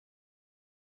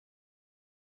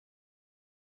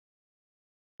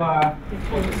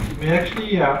We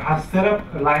actually have set up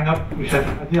a lineup, which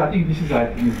I think this is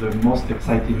the most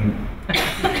exciting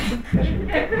session.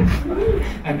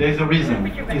 And there's a reason.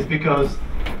 It's because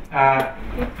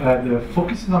the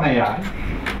focus is on AI,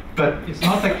 but it's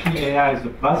not actually AI as a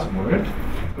buzzword,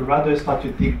 but rather start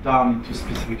to dig down into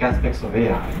specific aspects of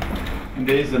AI. And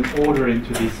there is an order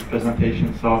into this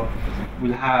presentation. So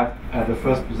we'll have the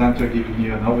first presenter giving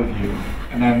you an overview,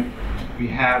 and then we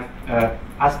have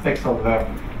aspects of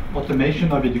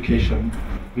automation of education.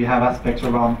 We have aspects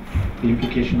around the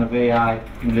implication of AI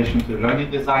in relation to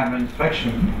learning design or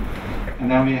instruction.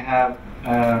 And then we have,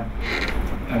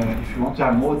 if you want to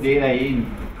have more data in,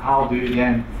 how do you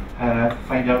then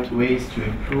find out ways to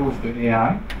improve the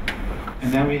AI?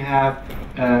 And then we have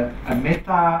a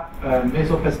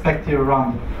meso perspective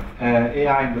around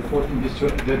AI in the fourth industry,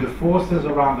 the forces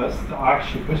around us that are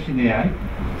actually pushing AI.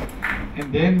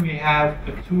 And then we have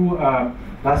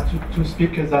last two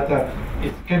speakers that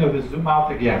it's kind of a zoom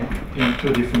out again in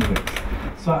two different ways.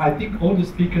 So I think all the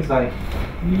speakers are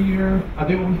here. Are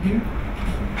they all here?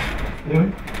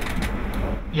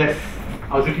 Yes,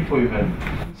 I was looking for you, man.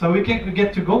 So we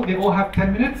get to go. They all have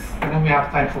 10 minutes, and then we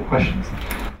have time for questions.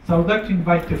 So I would like to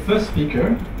invite the first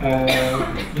speaker,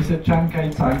 Mr.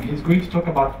 Chian. He's going to talk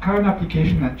about current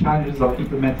application and challenges of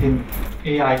implementing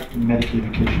AI in medical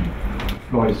education. The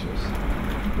floor is yours.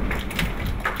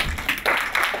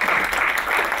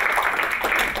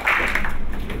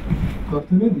 Good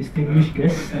afternoon, distinguished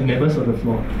guests and members of the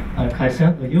floor. I'm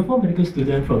Chian, a Year 4 medical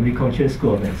student from Lee Kong Chian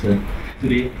School of Medicine.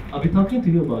 Today, I'll be talking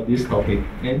to you about this topic,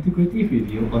 an integrative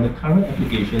review on the current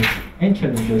applications and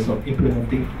challenges of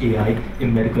implementing AI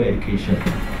in medical education.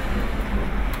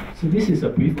 So this is a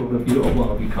brief overview of what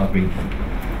I'll be covering.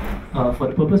 For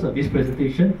the purpose of this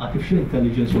presentation, artificial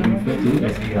intelligence will be referred to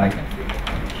as AI.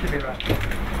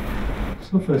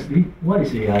 So firstly, what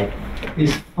is AI?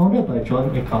 It's founded by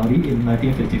John McCarthy in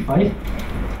 1955.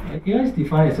 AI is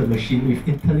defined as a machine with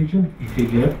intelligent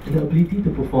behavior and the ability to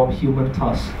perform human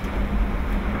tasks.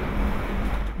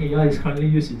 AI is currently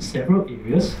used in several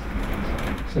areas,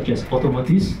 such as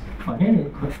automotives,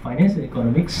 finance and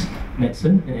economics,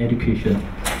 medicine, and education.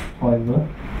 However,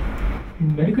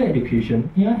 in medical education,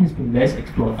 AI has been less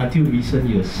explored until recent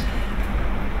years.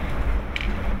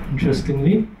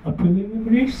 Interestingly, a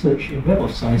preliminary search in Web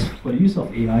of Science for the use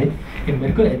of AI in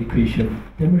medical education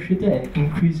demonstrated an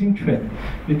increasing trend,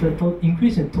 with an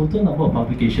increase in total number of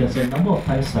publications and number of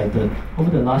times cited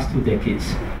over the last 2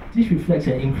 decades. This reflects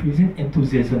an increasing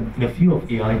enthusiasm in the field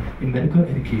of AI in medical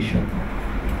education.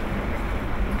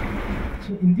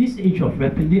 So in this age of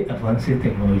rapidly advancing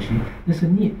technology, there's a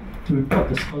need to report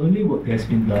the scholarly work that has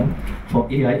been done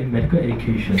for AI in medical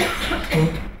education.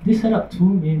 So this set up 2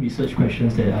 main research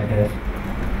questions that I have.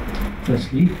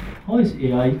 Firstly, how is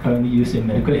AI currently used in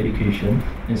medical education?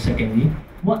 And secondly,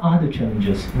 what are the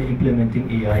challenges in implementing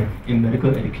AI in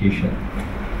medical education?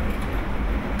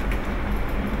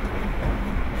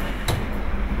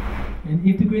 An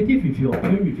integrative review of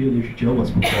peer-reviewed literature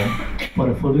was performed for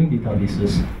the following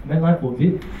databases: Medline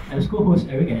Ovid, EBSCO Host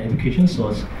Eric and Education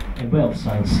Source, and Web of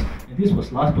Science. And this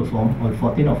was last performed on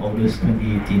 14th of August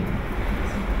 2018.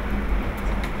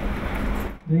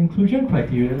 The inclusion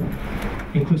criteria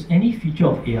includes any feature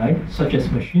of AI, such as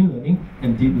machine learning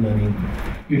and deep learning.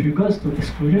 With regards to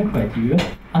exclusion criteria,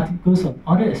 articles on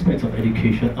other aspects of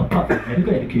education apart from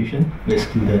medical education were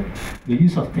excluded. The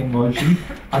use of technology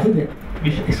other than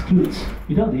which excludes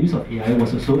without the use of AI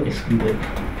was also excluded.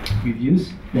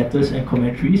 Reviews, letters and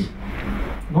commentaries,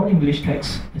 non-English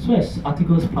texts, as well as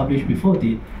articles published before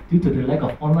date due to the lack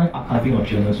of online archiving of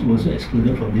journals were also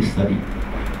excluded from this study.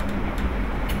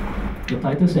 The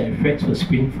titles and abstracts were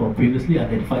screened for previously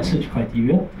identified search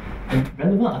criteria, and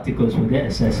relevant articles were then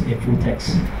assessed in full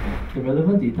text. The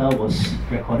relevant data was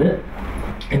recorded,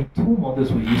 and 2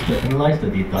 models were used to analyze the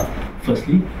data.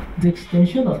 Firstly, the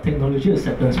extension of technology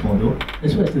acceptance model,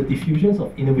 as well as the diffusions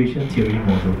of innovation theory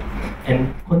model,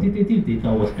 and quantitative data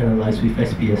was analyzed with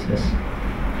SPSS.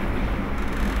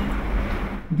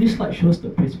 This slide shows the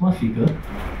Prisma figure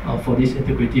for this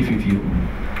integrative review.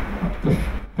 The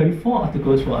 34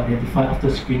 articles were identified after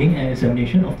screening and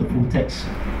examination of the full text.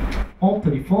 All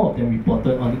 34 of them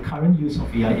reported on the current use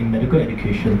of AI in medical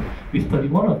education, with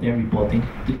 31 of them reporting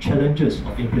the challenges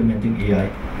of implementing AI.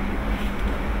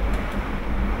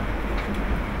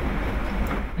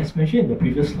 As mentioned in the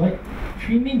previous slide,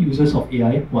 3 main users of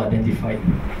AI were identified.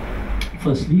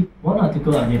 Firstly, 1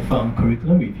 article identified on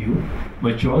curriculum review,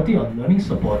 majority on learning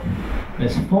support,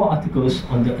 as 4 articles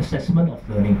on the assessment of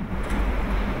learning.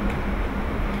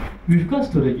 With regards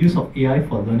to the use of AI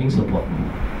for learning support,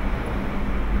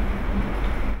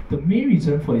 The main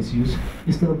reason for its use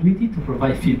is the ability to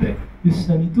provide feedback, with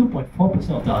 72.4%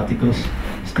 of the articles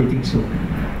stating so.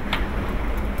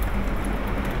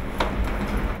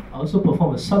 I also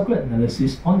performed a subgroup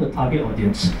analysis on the target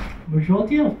audience.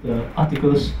 Majority of the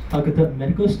articles targeted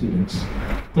medical students,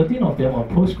 13 of them on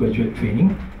postgraduate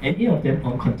training, and 8 of them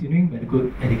on continuing medical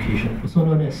education, also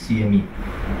known as CME.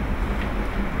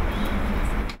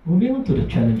 Moving on to the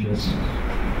challenges.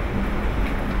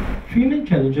 3 main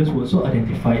challenges were also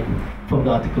identified from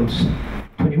the articles.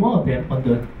 21 of them on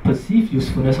the perceived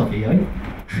usefulness of AI,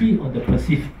 3 on the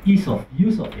perceived ease of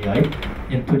use of AI,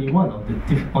 and 21 on the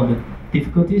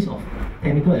difficulties of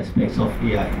technical aspects of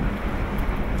AI.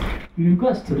 With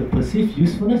regards to the perceived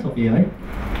usefulness of AI,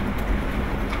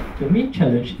 the main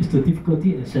challenge is the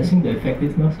difficulty in assessing the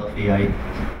effectiveness of AI.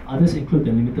 Others include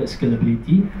the limited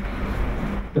scalability,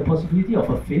 the possibility of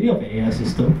a failure of an AI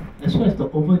system, as well as the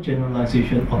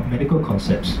overgeneralization of medical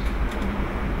concepts.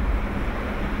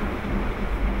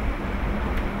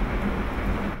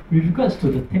 With regards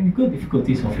to the technical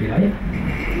difficulties of AI,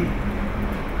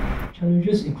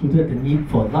 challenges included the need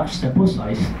for large sample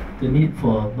size, the need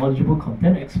for a knowledgeable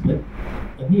content expert,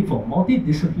 a need for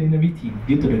multidisciplinary team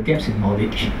due to the gaps in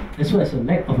knowledge, as well as a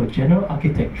lack of a general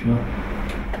architecture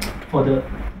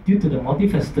due to the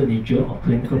multifaceted nature of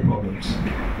clinical problems.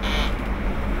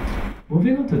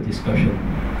 Moving on to discussion.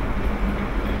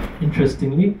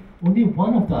 Interestingly, only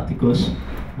one of the articles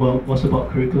was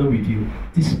about curriculum review,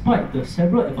 despite the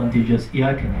several advantages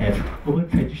AI can have over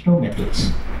traditional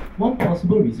methods. One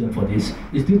possible reason for this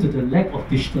is due to the lack of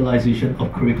digitalization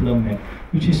of curriculum map,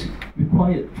 which is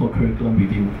required for curriculum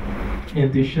review. In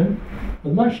addition, a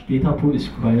large data pool is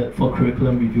required for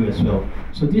curriculum review as well,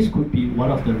 so this could be one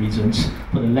of the reasons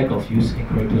for the lack of use in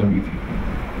curriculum review.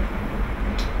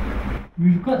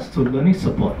 With regards to learning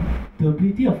support, the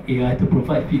ability of AI to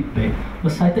provide feedback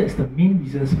was cited as the main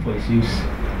reasons for its use.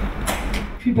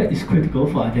 Feedback is critical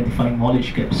for identifying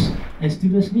knowledge gaps, and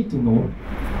students need to know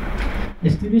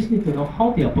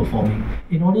how they are performing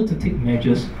in order to take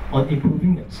measures on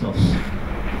improving themselves.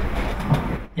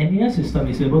 An AI system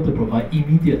is able to provide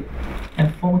immediate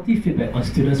and formative feedback on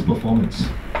students' performance.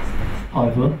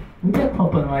 However, will that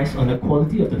compromise on the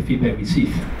quality of the feedback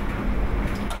received?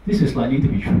 This is likely to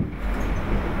be true.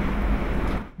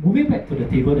 Moving back to the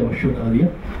table that was shown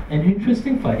earlier, an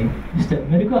interesting finding is that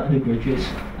medical undergraduates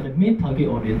are the main target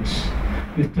audience,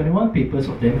 with 21 papers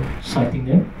of them citing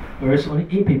them, whereas only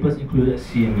 8 papers included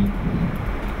CME.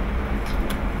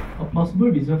 A possible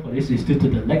reason for this is due to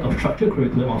the lack of structured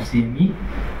curriculum of CME.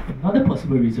 Another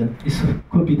possible reason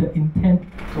could be the intent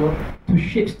to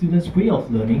shape students' way of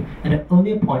learning at an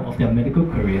earlier point of their medical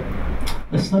career.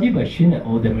 A study by Chian et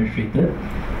al. Demonstrated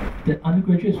that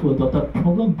undergraduates who adopted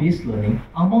problem-based learning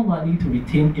are more likely to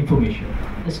retain information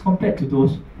as compared to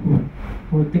those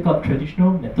who take up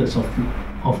traditional methods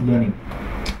of learning.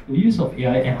 The use of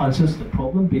AI enhances the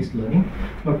problem-based learning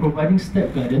by providing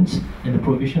step guidance and the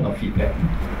provision of feedback.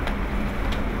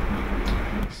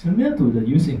 Similar to the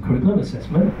use in curriculum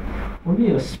assessment,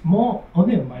 only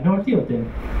a minority of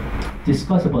them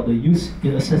discuss about the use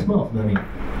in assessment of learning.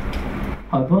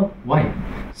 However, why?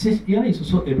 Since AI is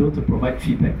also able to provide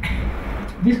feedback.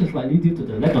 This is likely due to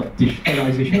the lack of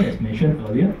digitalization as mentioned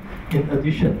earlier. In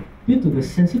addition, due to the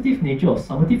sensitive nature of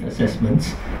summative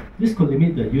assessments, this could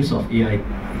limit the use of AI.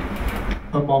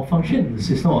 A malfunction in the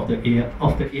system of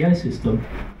the AI system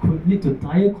could lead to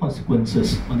dire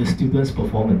consequences on the student's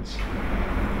performance.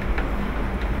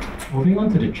 Moving on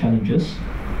to the challenges.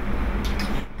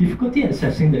 Difficulty in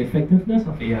assessing the effectiveness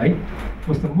of AI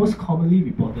was the most commonly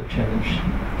reported challenge.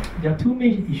 There are 2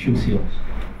 main issues here.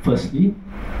 Firstly,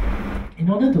 in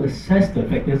order to assess the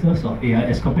effectiveness of AI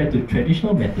as compared to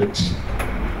traditional methods,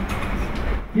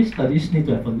 these studies need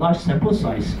to have a large sample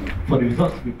size for the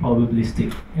results to be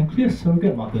probabilistic, and clear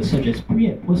surrogate markers such as pre-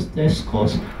 and post-test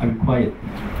scores are required.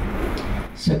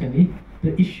 Secondly,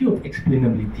 the issue of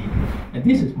explainability, and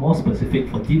this is more specific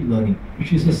for deep learning,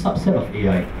 which is a subset of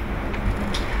AI.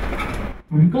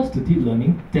 With regards to deep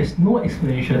learning, there's no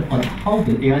explanation on how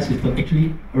the AI system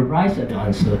actually arrives at the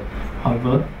answer.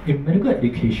 However, in medical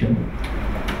education,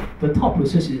 the thought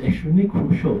process is extremely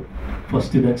crucial for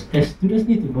students, as students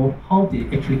need to know how they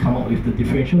actually come up with the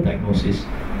differential diagnosis.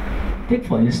 Take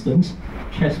for instance,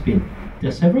 chest pain. There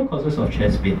are several causes of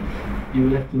chest pain. You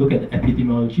will have to look at the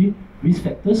epidemiology, risk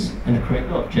factors, and the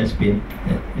character of chest pain,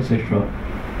 etc.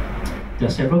 There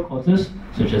are several causes,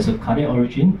 such as a cardiac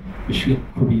origin, which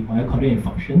could be myocardial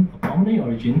infarction, a pulmonary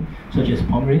origin, such as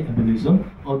pulmonary embolism,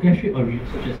 or gastric origin,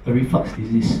 such as a reflux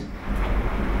disease.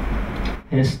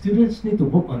 And students need to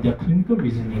work on their clinical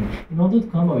reasoning in order to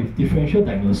come up with differential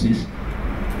diagnosis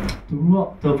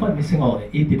to avoid missing out on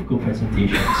atypical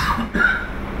presentations.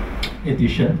 In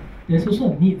addition, there's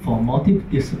also a need for a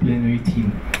multidisciplinary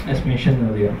team, as mentioned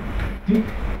earlier.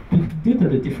 Due to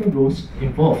the different roles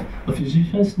involved,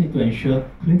 physicians need to ensure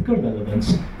clinical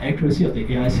relevance and accuracy of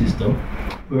the AI system,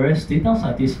 whereas data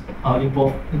scientists are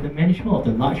involved in the management of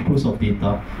the large pools of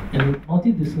data, and a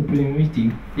multidisciplinary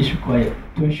team is required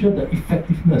to ensure the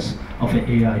effectiveness of an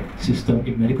AI system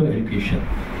in medical education.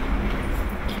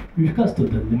 With regards to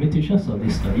the limitations of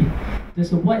this study,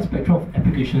 there's a wide spectrum of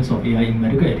applications of AI in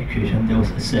medical education that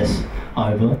was assessed.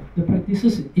 However, the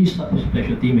practices in each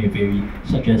subspecialty may vary,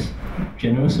 such as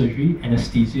general surgery,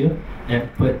 anesthesia, and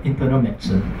internal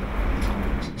medicine.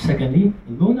 Secondly,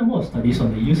 a low number of studies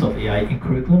on the use of AI in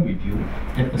curriculum review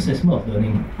and assessment of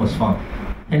learning was found.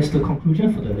 Hence, the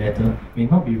conclusion for the latter may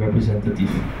not be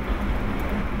representative.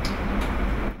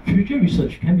 Future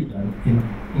research can be done in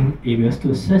areas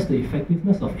to assess the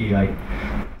effectiveness of AI,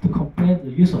 to compare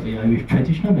the use of AI with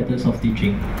traditional methods of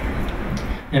teaching.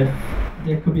 And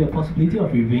there could be a possibility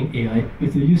of reviewing AI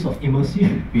with the use of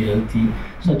immersive reality,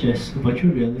 such as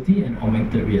virtual reality and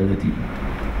augmented reality.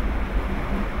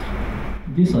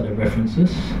 These are the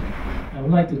references. I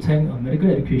would like to thank Medical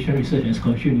Education Research and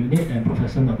Scholarship Unit and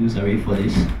Professor Nabil Zary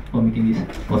for making this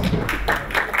possible.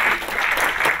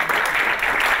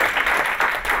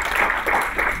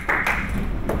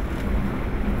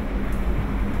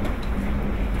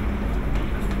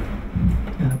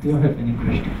 Do you have any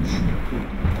questions?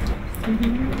 I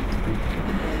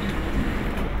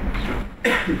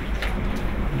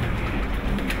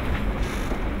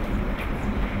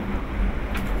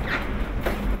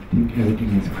think everything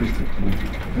is crystal clear.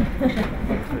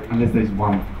 Unless there's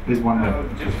one. There's one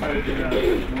left. Just what was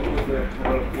the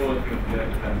quality of the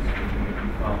evidence?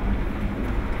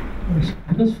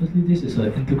 Because firstly, this is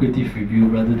an integrative review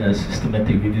rather than a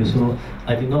systematic review, so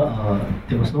I did not.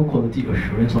 There was no quality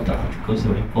assurance of the articles that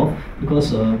were involved,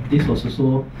 because this was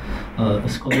also a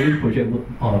scholarly project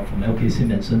from LKC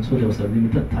Medicine, so there was a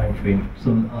limited time frame,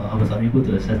 so I was unable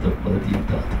to assess the quality of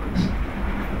the articles.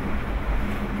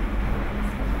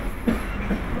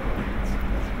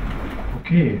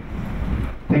 Okay.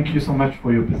 Thank you so much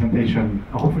for your presentation.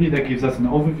 Hopefully that gives us an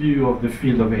overview of the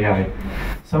field of AI.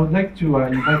 So I would like to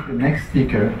invite the next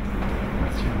speaker.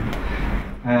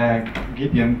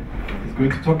 Gideon is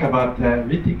going to talk about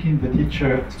rethinking the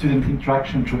teacher-student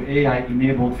interaction through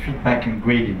AI-enabled feedback and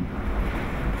grading.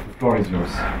 The floor is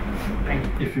yours.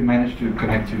 If you manage to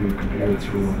connect to your computer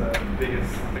through...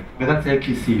 But that's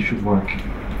LKC, should work.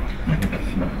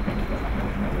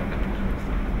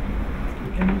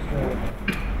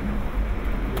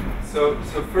 So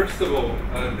first of all,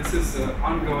 this is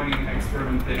ongoing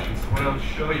experimentation. So what I'll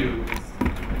show you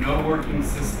is no working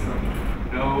system,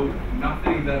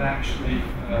 nothing that actually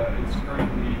is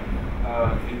currently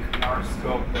in our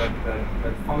scope that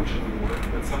functionally works,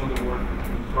 but some of the work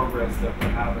in progress that we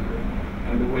have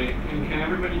and the way. Can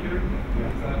everybody hear it?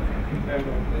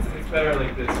 Yeah. It's better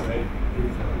like this, right?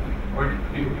 Or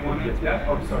do you want it? Yeah.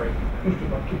 Oh, sorry.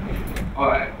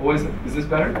 Oh, is this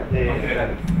better? Yeah.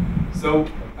 Okay. So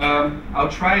I'll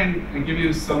try and give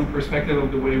you some perspective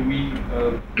of the way we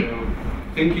are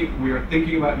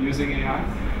thinking about using AI,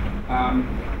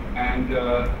 and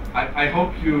I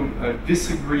hope you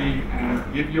disagree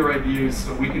and give your ideas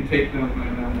so we can take them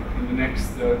and in the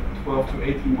next 12 to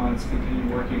 18 months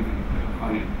continue working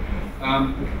on it.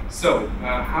 So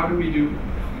how do we do?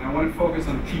 And I want to focus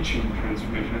on teaching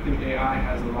transformation. I think AI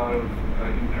has a lot of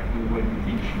impact on the way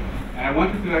we teach. And I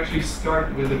wanted to actually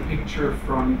start with a picture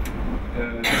from,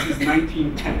 this is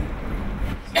 1910.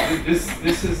 So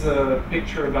this is a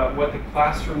picture about what the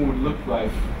classroom would look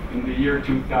like in the year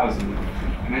 2000.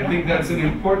 And I think that's an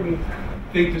important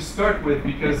thing to start with,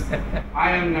 because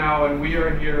I am now, and we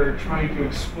are here trying to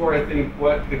explore, I think,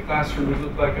 what the classroom would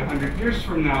look like 100 years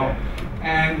from now,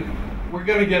 and we're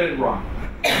going to get it wrong.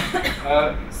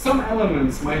 Some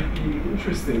elements might be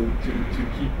interesting to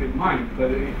keep in mind, but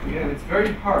again, it's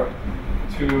very hard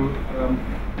to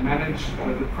manage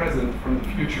the present from the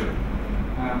future.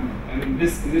 And in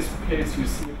this case, you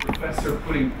see a professor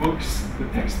putting books, the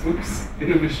textbooks,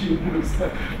 in a machine who's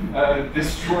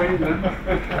destroying them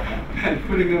and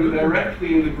putting them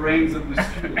directly in the brains of the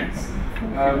students.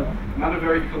 Not a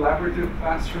very collaborative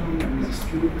classroom. There's a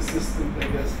student assistant, I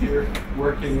guess, here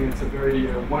working. It's a very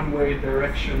one-way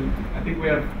direction. I think we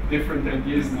have different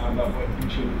ideas now about what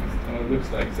teaching looks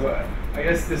like. So I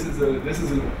guess this is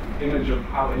an image of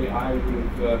how AI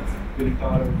would have been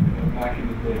thought of back in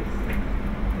the day.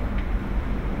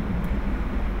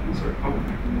 Sorry. Oh,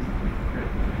 great.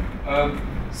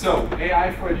 So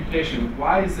AI for education.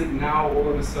 Why is it now all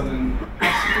of a sudden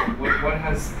possible? what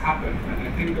has happened. And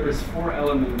I think there's 4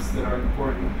 elements that are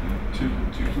important to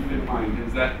keep in mind.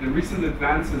 Is that the recent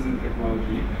advances in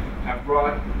technology have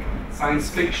brought science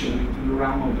fiction into the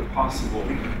realm of the possible,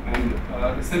 and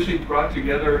essentially brought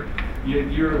together the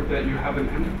idea that you have an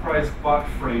enterprise bot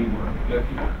framework. That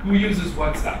who uses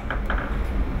WhatsApp?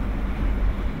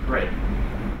 Great.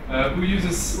 Who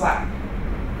uses Slack?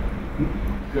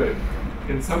 Good.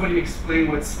 Can somebody explain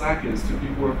what Slack is to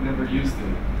people who have never used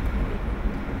it?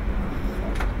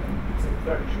 It's a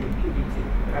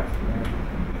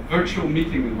virtual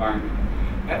meeting environment.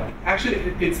 Actually,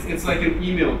 it's like an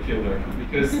email killer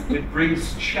because it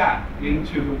brings chat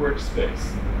into the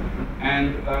workspace.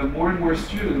 And more and more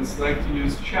students like to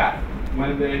use chat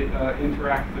when they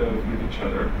interact with each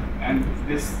other. And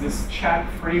this chat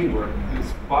framework,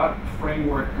 this bot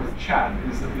framework of chat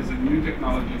is a new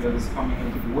technology that is coming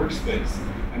into the workspace.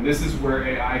 And this is where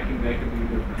AI can make a big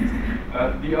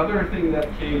difference. The other thing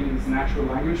that came is natural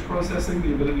language processing,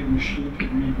 the ability of the machine to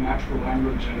read natural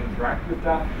language and interact with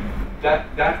that.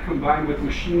 That combined with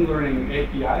machine learning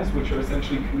APIs, which are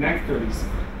essentially connectors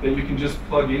that you can just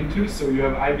plug into. So you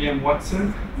have IBM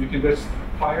Watson, you can just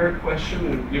fire a question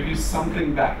and it'll give you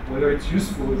something back. Whether it's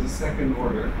useful is a second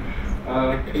order.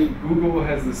 Google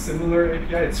has a similar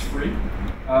API, it's free.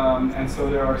 And so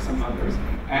there are some others.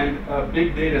 And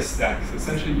big data stacks.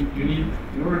 Essentially, you need,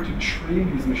 in order to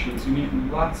train these machines, you need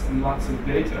lots and lots of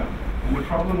data. And the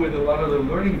problem with a lot of the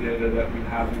learning data that we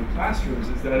have in classrooms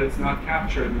is that it's not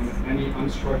captured in any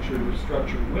unstructured or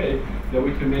structured way that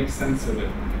we can make sense of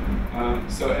it.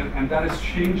 And that is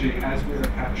changing as we are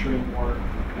capturing more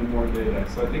and more data.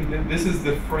 So I think that this is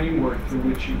the framework through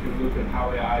which you can look at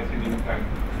how AI can impact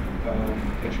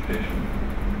education.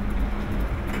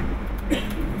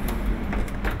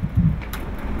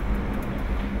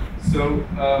 So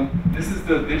this is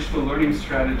the digital learning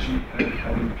strategy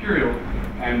at Imperial,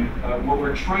 and what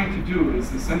we're trying to do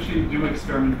is essentially do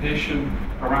experimentation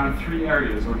around 3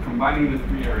 areas, or combining the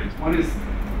 3 areas. One is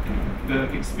the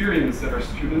experience that our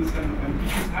students and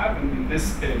teachers have, and in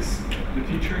this case, the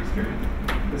teacher experience.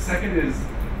 The second is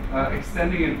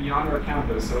extending it beyond our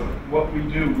campus. So what we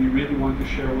do, we really want to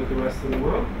share with the rest of the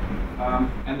world.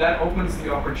 And that opens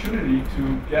the opportunity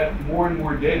to get more and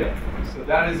more data. So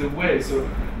that is a way, so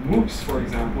MOOCs, for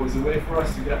example, is a way for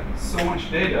us to get so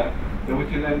much data that we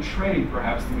can then train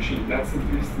perhaps the machine. That's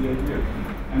at least the idea.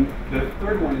 And the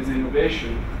third one is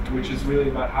innovation, which is really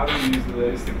about how to use the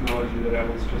latest technology that I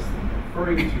was just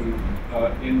referring to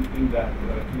in that.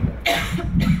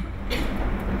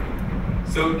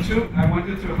 So I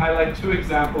wanted to highlight 2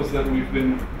 examples that we've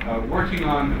been working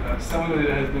on. Some of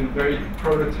it has been very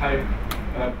prototype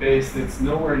based. It's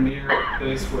nowhere near a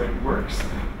place where it works.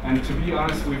 And to be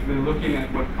honest, we've been looking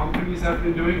at what companies have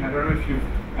been doing. I don't know if you've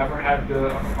ever had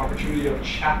the opportunity of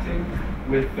chatting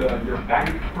with your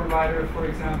bank provider, for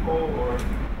example, or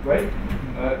right?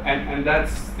 And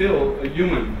that's still a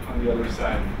human on the other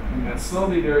side. And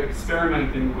slowly they're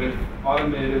experimenting with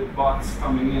automated bots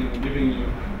coming in and giving you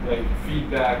like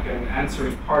feedback and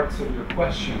answering parts of your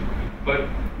question. But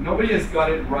nobody has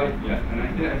got it right yet.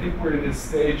 And I think we're in this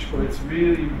stage where it's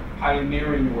really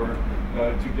pioneering work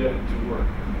to get it to work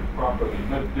properly.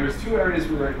 But there's 2 areas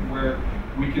where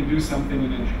we can do something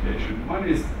in education. One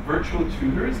is virtual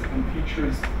tutors and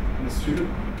teachers and student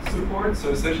support. So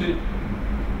essentially,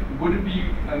 would it be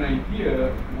an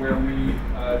idea where we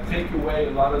take away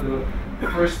a lot of the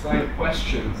first-line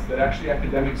questions that actually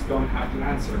academics don't have to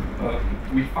answer?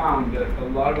 We found that a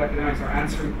lot of academics are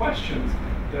answering questions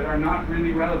that are not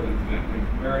really relevant to them. Like,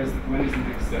 when is the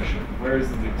next session? Where is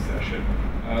the next session?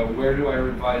 Where do I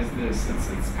revise this?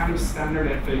 It's kind of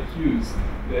standard FAQs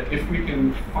that if we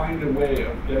can find a way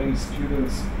of getting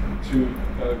students to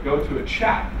go to a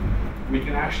chat, we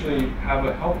can actually have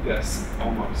a help desk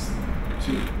almost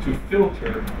to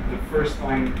filter the first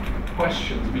line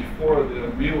questions before the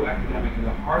real academic and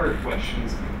the harder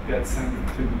questions get sent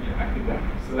to the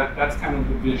academic. So that's kind of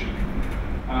the vision.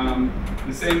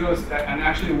 The same goes, and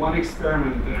actually one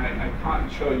experiment that I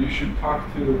can't show, you should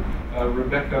talk to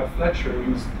Rebecca Fletcher,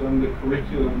 who's done the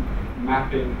curriculum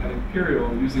mapping at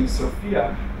Imperial using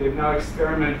Sophia. They've now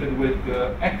experimented with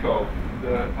the Echo,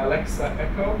 the Alexa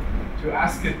Echo, to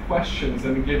ask it questions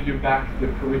and give you back the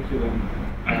curriculum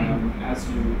as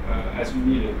you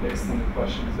need it based on the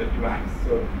questions that you ask.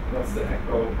 So that's the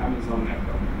Echo, Amazon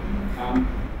Echo.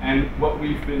 And what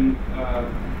we've been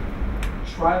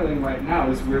trialing right now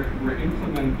is we're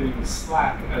implementing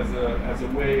Slack as a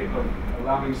way of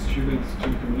allowing students to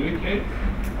communicate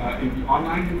in the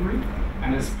online degree.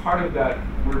 And as part of that,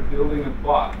 we're building a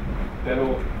bot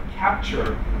that'll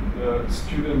capture the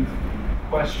student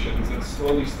questions and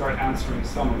slowly start answering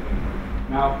some of them.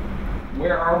 Now,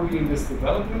 where are we in this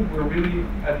development? We're really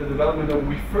at the development of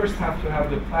we first have to have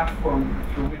the platform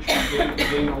through which we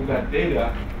gain all that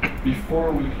data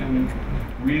before we can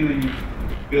really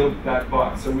build that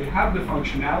bot. So we have the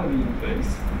functionality in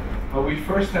place, but we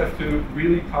first have to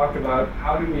really talk about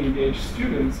how do we engage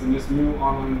students in this new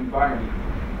online environment.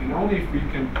 And only if we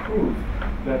can prove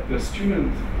that the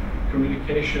student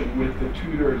communication with the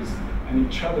tutors and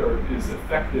each other is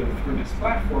effective through this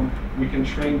platform, we can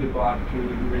train the bot to a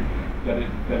degree that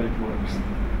it works.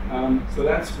 So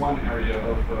that's one area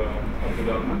of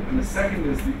development. And the second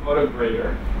is the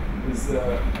auto-grader.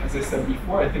 As I said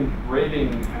before, I think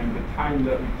grading and the time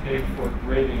that we take for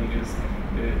grading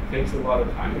it takes a lot of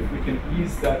time. If we can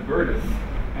ease that burden,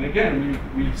 and again,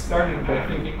 we started by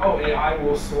thinking, oh, AI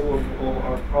will solve all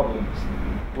our problems.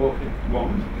 Well, it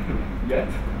won't yet.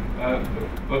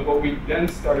 But what we then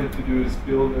started to do is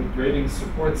build a grading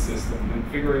support system and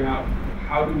figuring out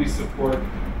how do we support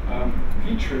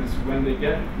teachers when they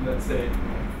get, let's say,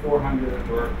 400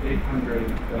 or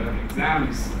 800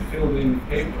 exams filled in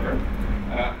paper.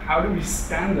 How do we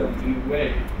scan them in a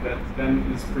way that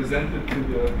then is presented to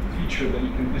the teacher that you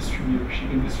can distribute, or she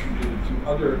can distribute it to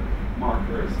other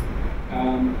markers,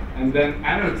 and then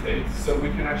annotate so we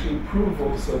can actually improve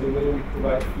also the way we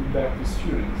provide feedback to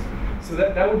students. So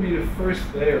that would be the first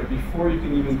layer before you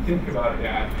can even think about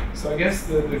AI. So I guess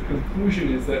the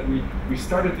conclusion is that we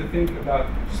started to think about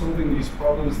solving these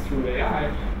problems through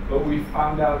AI, but we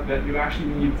found out that you actually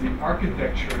need the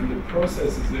architecture and the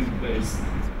processes in place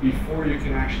before you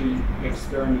can actually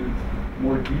experiment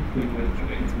more deeply with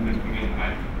implementing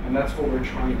AI. And that's what we're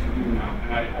trying to do now.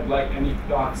 And I'd like any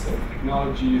thoughts of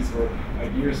technologies or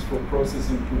ideas for process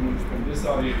improvements from this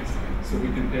audience so we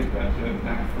can take that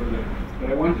back further. But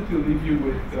I wanted to leave you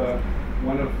with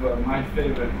one of my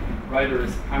favorite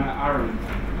writers, Hannah Arendt,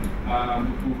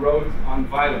 who wrote on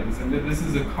violence. And this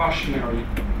is a cautionary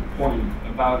point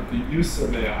about the use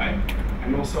of AI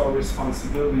and also our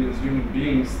responsibility as human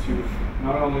beings to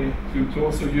not only to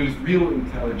also use real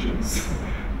intelligence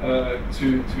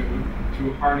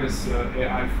to harness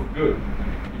AI for good.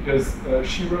 Because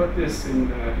she wrote this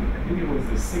in, I think it was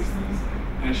the 60s,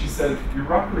 and she said,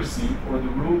 bureaucracy, or the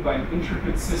rule by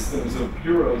intricate systems of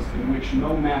bureaus in which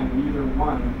no man, neither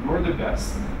one nor the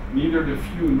best, neither the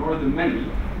few nor the many,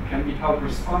 can be held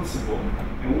responsible,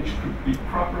 and which could be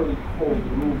properly called the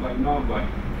rule by nobody.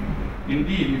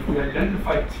 Indeed, if we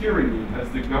identify tyranny as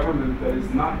the government that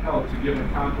is not held to give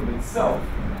account of itself,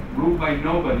 rule by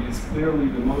nobody is clearly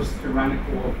the most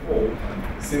tyrannical of all,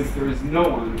 since there is no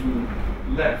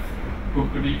one left who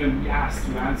could even be asked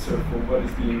to answer for what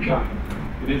is being done.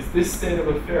 It is this state of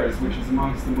affairs which is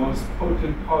amongst the most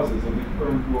potent causes of the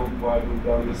current worldwide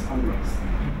rebellious unrest.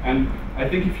 And I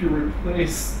think if you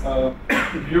replace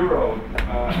bureau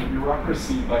and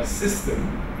bureaucracy by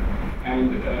system,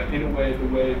 and in a way, the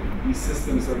way these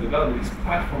systems are developed, these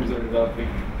platforms are developing,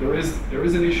 there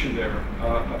is an issue there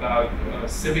about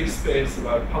civic space,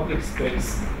 about public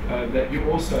space that you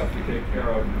also have to take care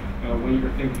of when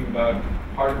you're thinking about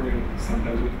partnering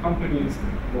sometimes with companies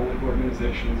or with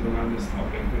organizations around this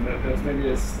topic. And that's maybe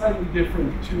a slightly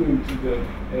different tune to the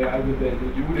AI debate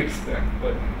that you would expect,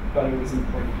 but I thought it was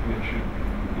important to mention.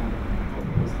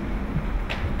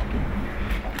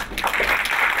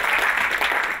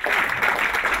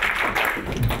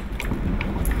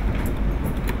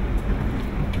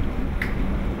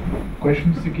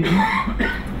 Questions to Gideon?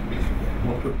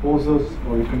 Or proposals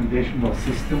or recommendations or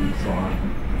systems or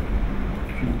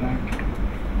feedback?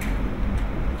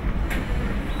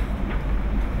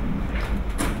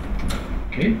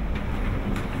 Okay.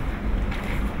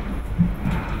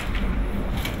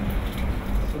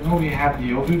 So now we have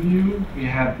the overview. We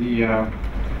have the,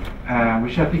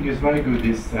 which I think is very good,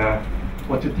 is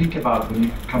what to think about when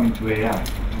you come into AI.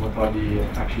 What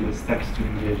are actually the steps to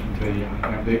engage into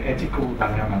AI, and the ethical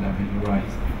dilemma that may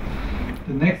arise.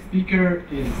 The next speaker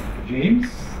is James.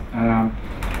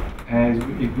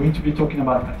 He's going to be talking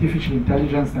about artificial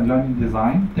intelligence and learning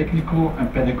design, technical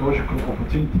and pedagogical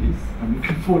opportunities. I'm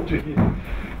looking forward to hearing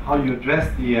how you address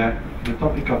the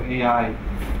topic of AI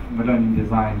in the learning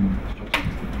design.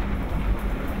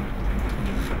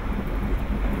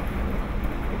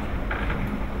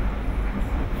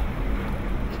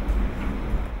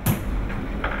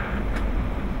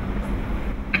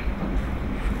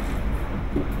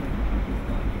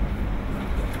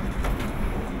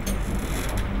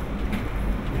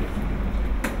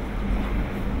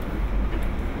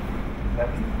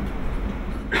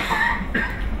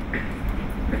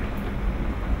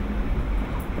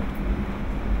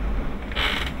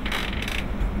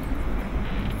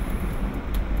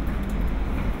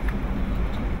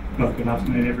 good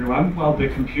afternoon, everyone. While the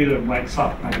computer wakes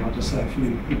up, maybe I'll just say a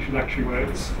few introductory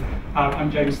words.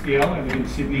 I'm Dalziel, I live in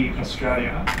Sydney,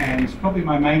 Australia, and probably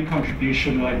my main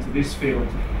contribution related to this field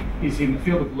is in the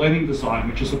field of learning design,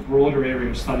 which is a broader area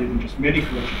of study than just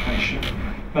medical education.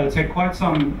 But it's had quite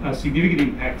some significant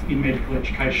impact in medical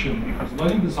education because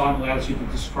learning design allows you to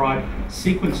describe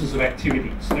sequences of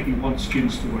activities that you want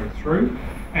students to work through,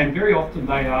 and very often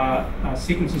they are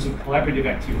sequences of collaborative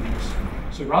activities.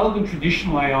 So rather than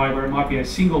traditional AI, where it might be a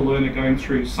single learner going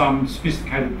through some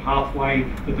sophisticated pathway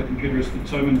that the computer has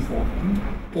determined for them,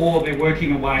 or they're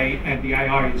working away and the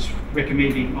AI is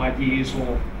recommending ideas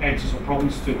or answers or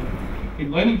problems to them. In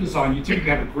learning design, you typically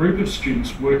have a group of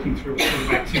students working through a set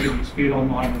of activities, be it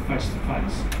online or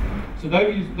face-to-face. So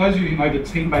those of you who know the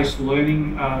team-based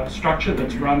learning structure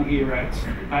that's run here at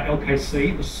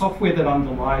LKC, the software that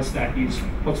underlies that is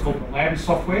what's called the lab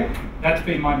software. That's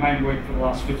been my main work for the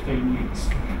last 15 years.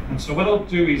 And so what I'll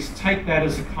do is take that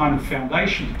as a kind of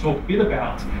foundation to talk a bit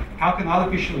about how can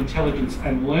artificial intelligence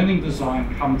and learning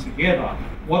design come together.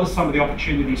 What are some of the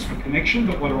opportunities for connection,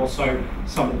 but what are also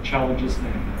some of the challenges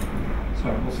there?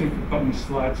 So we'll see if we've got any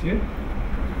slides here.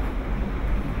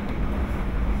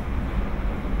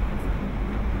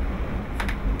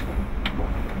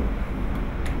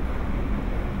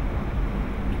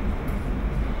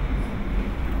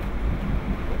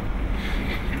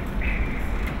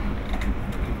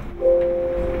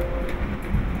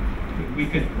 We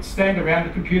could stand around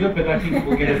the computer, but I think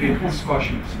we'll get a bit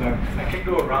squashy. So I can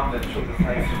go around and show the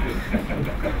slides.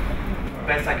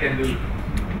 Best I can do.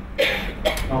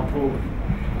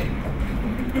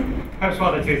 Perhaps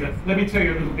while that's easier, let me tell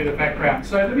you a little bit of background.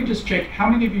 So let me just check, how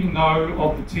many of you know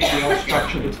of the TDL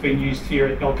structure that's been used here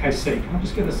at LKC? Can I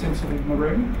just get a sense of it in the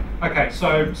room? Okay,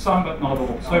 so some but not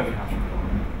all. So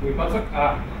we've got it.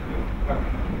 Okay.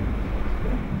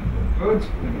 Good.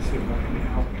 Let me see if I can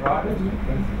help drive it.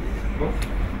 Oh, is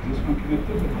this one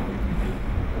connected?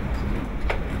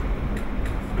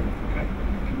 Okay.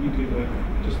 Can you do the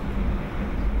just?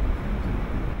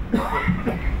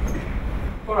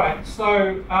 All right,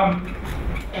 so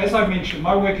as I mentioned,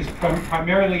 my work is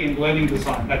primarily in learning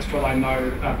design. That's what I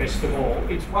know best of all.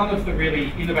 It's one of the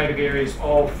really innovative areas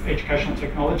of educational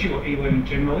technology, or e-learning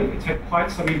generally. It's had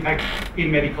quite some impact in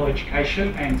medical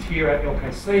education, and here at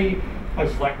LKC,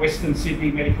 places like Western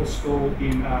Sydney Medical School,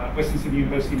 in Western Sydney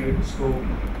University Medical School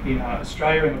in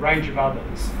Australia, and a range of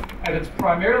others. And it's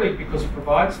primarily because it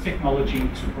provides technology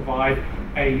to provide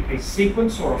a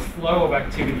sequence or a flow of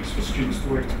activities for students to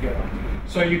work together.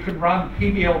 So you can run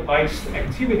PBL-based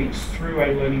activities through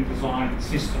a learning design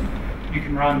system. You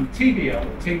can run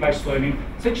TBL, team-based learning,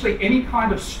 essentially any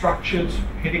kind of structured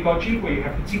pedagogy where you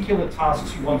have particular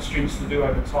tasks you want students to do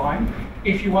over time.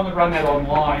 If you want to run that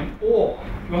online, or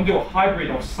if you want to do a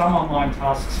hybrid of some online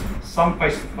tasks, some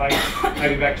face-to-face,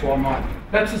 maybe back to online.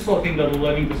 That's the sort of thing that a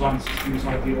learning design system is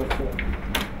ideal for.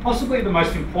 Possibly the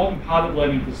most important part of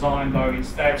learning design, though,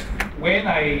 is that when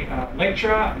a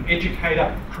lecturer, an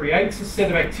educator, creates a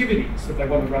set of activities that they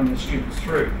want to run their students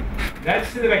through, that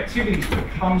set of activities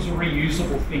becomes a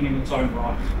reusable thing in its own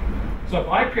right. So if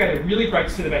I create a really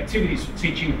great set of activities for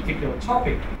teaching a particular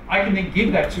topic, I can then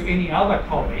give that to any other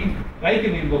colleague. They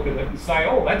can then look at it and say,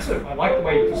 oh, that's it, I like the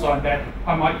way you designed that,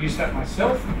 I might use that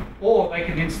myself. Or they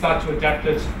can then start to adapt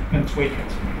it and tweak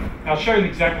it. I'll show you an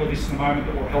example of this in a moment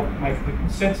that will help make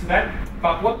sense of that.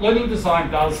 But what learning design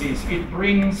does is it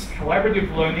brings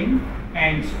collaborative learning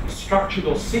and structured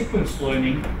or sequenced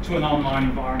learning to an online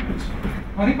environment.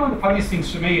 I think one of the funniest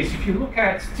things for me is if you look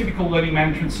at typical learning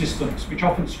management systems, which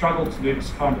often struggle to do this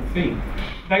kind of thing,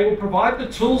 they will provide the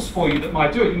tools for you that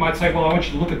might do it. You might say, well, I want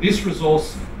you to look at this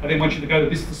resource, I then want you to go to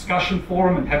this discussion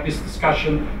forum and have this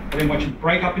discussion, I then want you to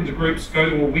break up into groups, go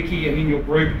to a wiki, and in your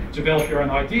group, develop your own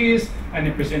ideas, and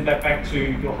then present that back to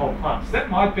your whole class. That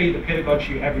might be the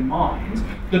pedagogy you have in mind.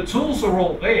 The tools are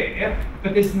all there,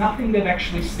 but there's nothing that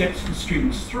actually steps the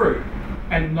students through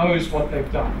and knows what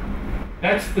they've done.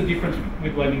 That's the difference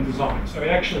with learning design. So it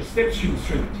actually steps students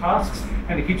through the tasks,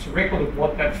 and it keeps a record of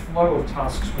what that flow of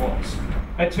tasks was.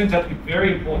 That turns out to be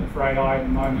very important for AI at the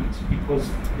moment because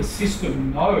the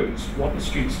system knows what the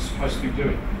students are supposed to be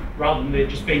doing, rather than there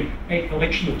just being a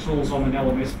collection of tools on an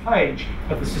LMS page,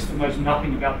 but the system knows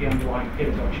nothing about the underlying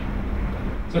pedagogy.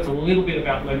 So it's a little bit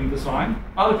about learning design.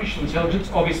 Artificial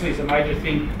intelligence obviously is a major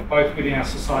thing both within our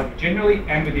society generally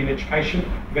and within education.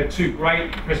 We've had two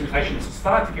great presentations to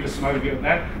start to give us some overview on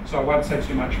that, so I won't say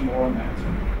too much more on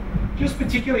that. Just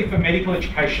particularly for medical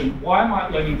education, why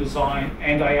might learning design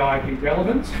and AI be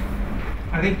relevant?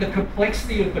 I think the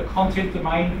complexity of the content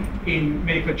domain in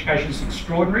medical education is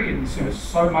extraordinary, and there's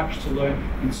so much to learn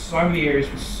in so many areas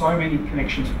with so many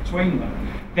connections between them.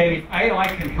 Then if AI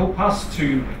can help us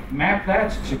to map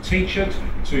that, to teach it,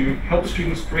 to help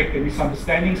students correct their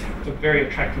misunderstandings, it's a very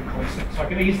attractive concept. So I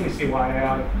can easily see why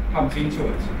AI comes into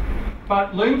it.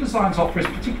 But learning designs offers,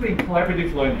 particularly in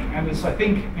collaborative learning, and as I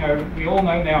think we all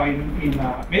know now in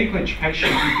medical education,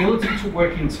 the ability to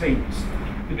work in teams,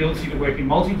 the ability to work in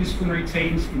multidisciplinary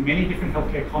teams in many different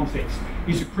healthcare contexts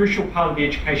is a crucial part of the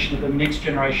education of the next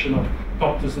generation of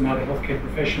doctors and other healthcare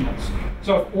professionals.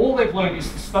 So if all they've learned is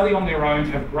to study on their own,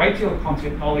 to have a great deal of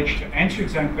content knowledge, to answer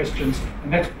exam questions,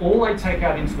 and that's all they take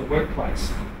out into the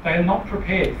workplace, they are not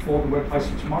prepared for the workplace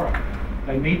of tomorrow.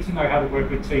 They need to know how to work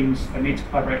with teams, they need to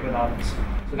collaborate with others.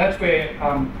 So that's where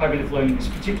collaborative learning is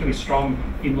particularly strong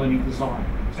in learning design.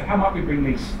 So how might we bring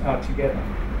these together?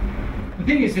 The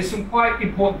thing is, there's some quite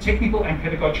important technical and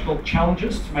pedagogical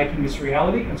challenges to making this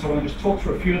reality, and so I want to just talk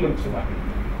through a few of them today.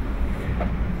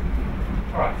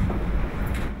 All right.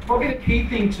 Probably the key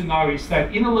thing to know is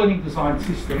that in a learning design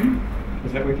system,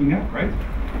 is that working now? Great.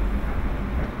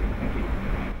 Thank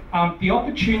you. The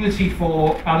opportunity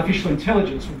for artificial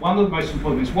intelligence, one of the most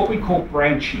important is what we call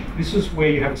branching. This is where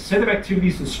you have a set of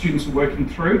activities that students are working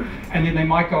through, and then they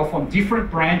might go off on different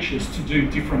branches to do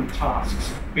different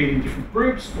tasks, be it in different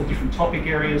groups or different topic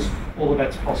areas. All of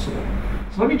that's possible.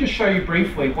 So let me just show you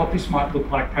briefly what this might look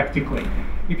like practically.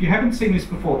 If you haven't seen this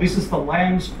before, this is the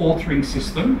LAMS authoring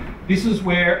system. This is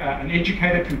where an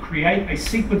educator can create a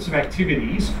sequence of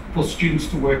activities for students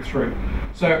to work through.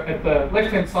 So at the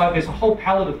left-hand side, there's a whole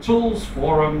palette of tools,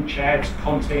 forum, chat,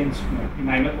 content, you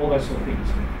name it, all those sort of things.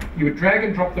 You would drag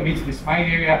and drop them into this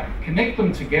main area, connect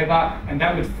them together, and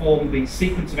that would form the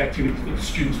sequence of activities that the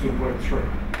students would work through.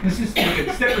 This is you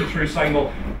can step them through saying,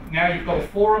 well, now you've got a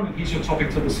forum and here's your topic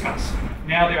to discuss.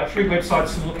 Now there are 3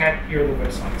 websites to look at, here are the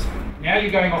websites. Now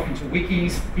you're going off into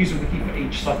wikis, here's a wiki for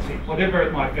each subject. Whatever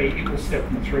it might be, it will step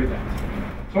them through that.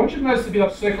 So I want you to notice the bit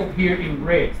I've circled here in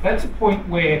red. That's a point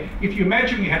where, if you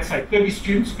imagine you had, say, 30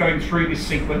 students going through this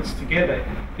sequence together,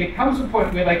 there comes a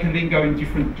point where they can then go in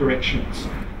different directions.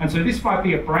 And so this might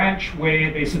be a branch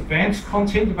where there's advanced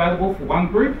content available for one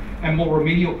group and more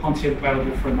remedial content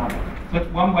available for another. So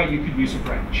that's one way you could use a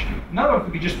branch. Another one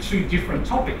could be just 2 different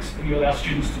topics, and you allow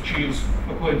students to choose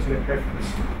according to their preference.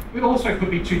 It also could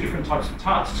be 2 different types of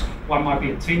tasks. One might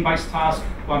be a team-based task,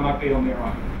 one might be on their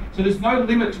own. So there's no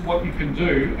limit to what you can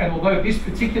do, and although this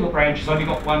particular branch has only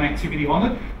got 1 activity on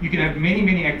it, you can have many,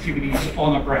 many activities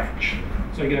on a branch.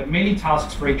 So you can have many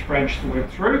tasks for each branch to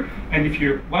work through, and if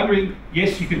you're wondering,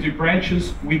 yes, you can do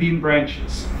branches within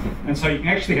branches. And so you can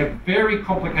actually have very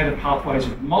complicated pathways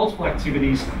with multiple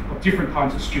activities of different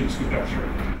kinds of students who go through.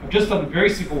 I've just done a very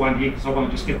simple one here because I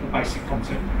want to just get the basic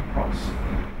concept across.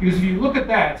 Because if you look at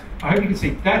that, I hope you can see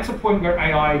that's a point where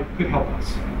AI could help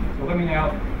us. So let me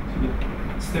now sort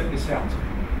of step this out.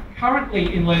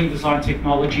 Currently in learning design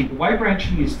technology, the way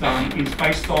branching is done is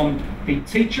based on the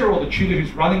teacher or the tutor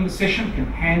who's running the session can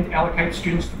hand allocate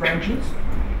students to branches.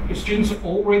 If students are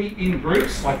already in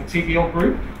groups, like a TBL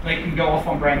group, they can go off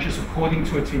on branches according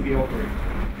to a TBL group.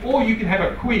 Or you can have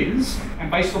a quiz, and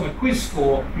based on the quiz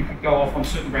score, you could go off on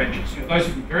certain branches. Those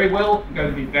who did very well go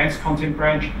to the advanced content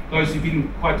branch. Those who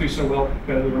didn't quite do so well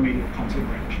go to the remedial content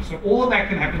branch. So all of that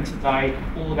can happen today.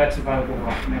 All of that's available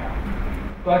right now.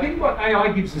 But I think what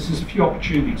AI gives us is a few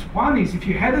opportunities. One is if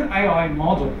you had an AI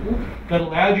model that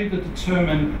allowed you to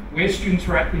determine where students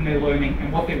are at in their learning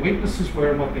and what their weaknesses were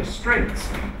and what their strengths,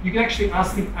 you could actually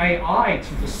ask the AI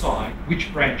to decide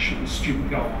which branch should the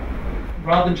student go on.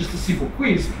 Rather than just a simple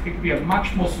quiz, it could be a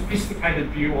much more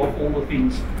sophisticated view of all the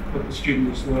things that the student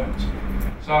has learned.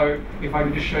 So if I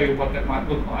can just show you what that might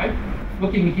look like.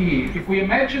 Looking here, if we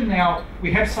imagine now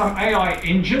we have some AI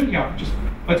engine, just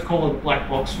let's call it a black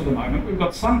box for the moment. We've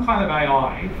got some kind of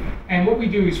AI, and what we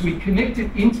do is we connect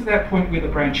it into that point where the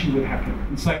branching would happen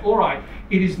and say, all right,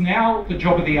 it is now the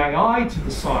job of the AI to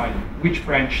decide which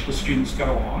branch the students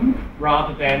go on,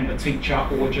 rather than the teacher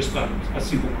or just a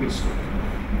simple quiz score.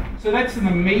 So that's an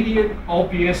immediate,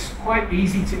 obvious, quite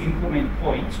easy to implement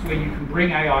point where you can bring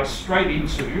AI straight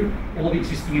into all the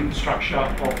existing infrastructure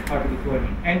of collaborative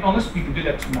learning. And honestly, you can do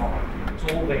that tomorrow.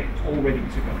 It's all there, it's all ready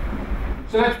to go.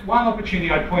 So that's one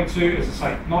opportunity I'd point to. As I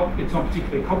say, it's not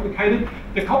particularly complicated.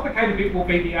 The complicated bit will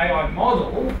be the AI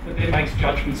model that then makes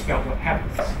judgments about what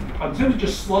happens. But in terms of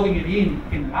just slotting it in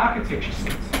an architecture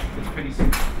sense, it's pretty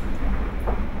simple.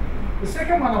 The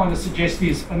second one I want to suggest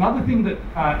is another thing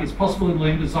that is possible in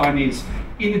learning design is,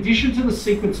 in addition to the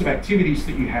sequence of activities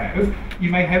that you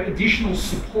may have additional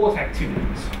support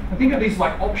activities. I think of these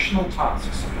like optional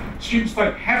tasks. Students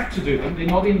don't have to do them, they're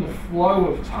not in the flow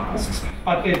of tasks,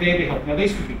 but they're there to help. Now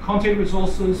these could be content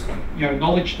resources,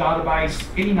 knowledge database,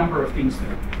 any number of things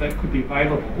that could be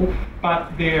available,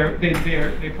 but their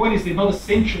point is they're not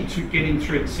essential to getting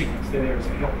through the sequence, they're there as a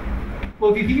help.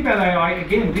 Well, if you think about AI,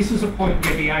 again, this is a point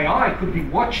where the AI could be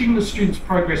watching the students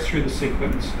progress through the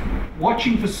sequence,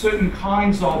 watching for certain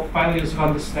kinds of failures of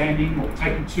understanding or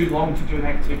taking too long to do an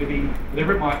activity,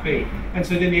 whatever it might be. And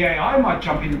so then the AI might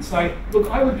jump in and say, look,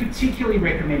 I would particularly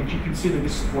recommend you consider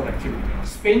this support activity.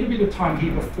 Spend a bit of time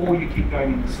here before you keep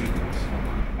going in the sequence.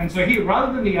 And so here,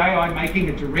 rather than the AI making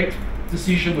a direct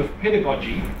decision of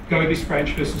pedagogy, go this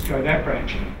branch versus go that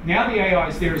branch, now the AI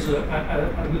is there as an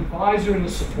advisor and a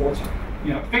supporter.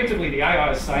 Effectively the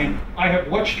AI is saying, I have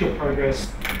watched your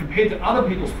progress, compared to other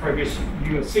people's progress,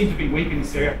 you seem to be weak in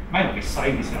this area. It may not be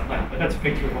saying this out loud, but that's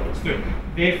effectively what it's doing.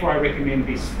 Therefore I recommend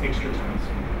this extra task.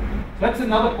 So that's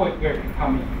another point where it can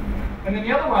come in. And then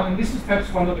the other one, and this is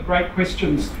perhaps one of the great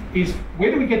questions, is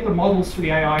where do we get the models for the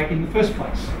AI in the first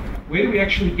place? Where do we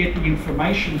actually get the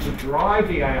information to drive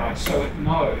the AI so it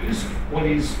knows what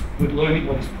is good learning,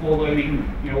 what is poor learning,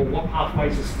 what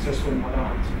pathways are successful and what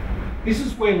aren't? This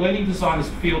is where learning design as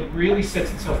a field really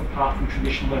sets itself apart from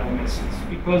traditional LMSs,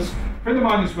 because a friend of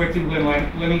mine who's worked in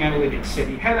learning analytics said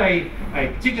he had a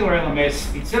particular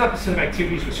LMS, he'd set up a set of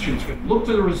activities where students went and looked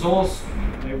at a resource,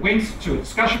 they went to a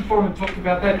discussion forum and talked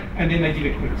about that, and then they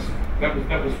did a quiz.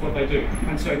 That was what they do.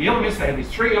 And so in the LMS they had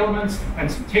these 3 elements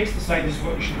and some text to say this is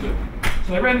what you should do.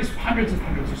 So they ran this hundreds and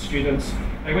hundreds of students.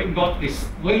 They went and got this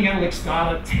learning analytics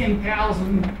data,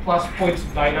 10,000 plus points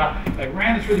of data. They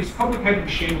ran it through this complicated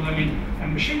machine learning,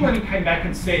 and machine learning came back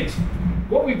and said,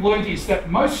 what we've learned is that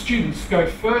most students go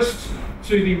first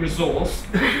to the resource,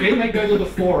 then they go to the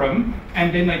forum,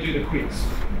 and then they do the quiz.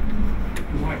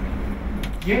 I'm like,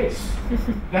 yes,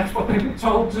 that's what they were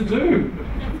told to do.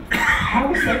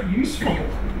 How is that useful?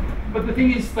 But the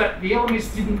thing is that the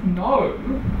LMS didn't know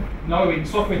in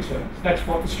software terms, that's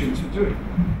what the students were doing.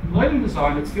 In learning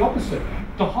design, it's the opposite.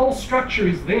 The whole structure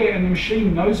is there and the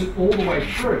machine knows it all the way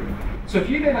through. So if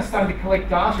you then are starting to collect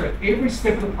data at every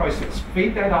step of the process,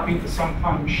 feed that up into some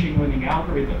kind of machine learning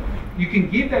algorithm, you can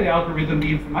give that algorithm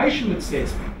the information that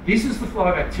says, this is the flow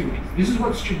of activities, this is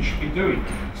what students should be doing.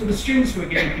 So the students who are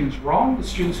getting things wrong, the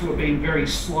students who are being very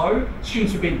slow,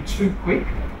 students who are being too quick,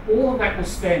 all of that will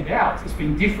stand out as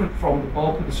being different from the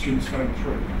bulk of the students going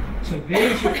through. So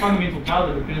there's your fundamental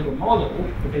data to build a model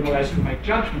that then allows you to make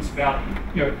judgments about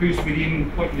who's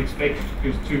within what you'd expect,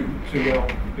 who's too well,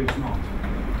 who's not.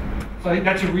 So I think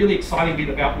that's a really exciting bit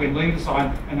about when learning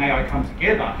design and AI come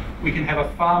together, we can have a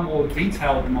far more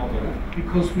detailed model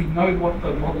because we know what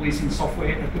the model is in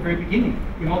software at the very beginning.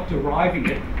 We're not deriving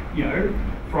it,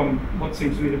 from what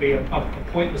seems to me to be a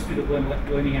pointless bit of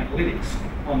learning analytics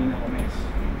on an LMS.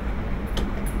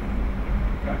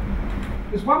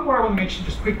 There's one more I want to mention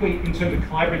just quickly in terms of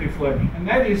collaborative learning, and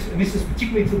that is, and this is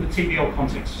particularly to the TBL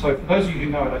context, so for those of you who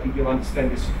know it, I think you'll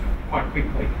understand this quite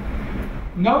quickly.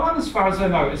 No one, as far as I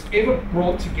know, has ever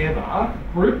brought together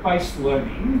group-based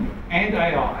learning and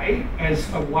AI as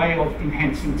a way of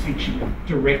enhancing teaching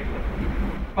directly.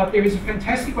 But there is a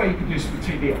fantastic way you can do this with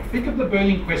TBL. Think of the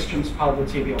burning questions part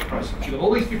of the TBL process. You've got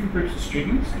all these different groups of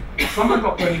students. Some have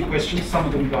got burning questions, some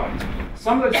of them don't.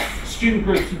 Some of those student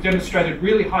groups have demonstrated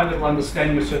really high level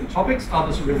understanding of certain topics,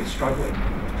 others are really struggling.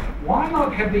 Why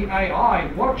not have the AI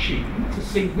watching to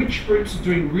see which groups are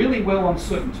doing really well on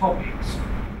certain topics,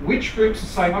 which groups are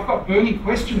saying, I've got burning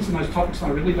questions in those topics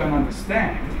and I really don't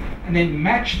understand, and then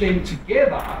match them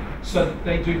together so that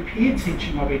they do peer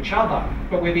teaching of each other,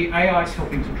 but where the AI is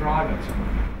helping to drive it.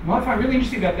 And what I find really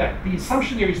interesting about that, the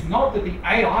assumption there is not that the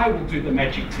AI will do the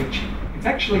magic teaching. It's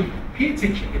actually peer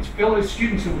teaching. It's fellow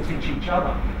students who will teach each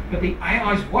other. But the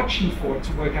AI is watching for it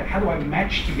to work out how do I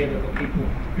match together the people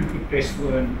who could best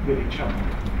learn with each other.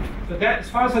 So that, as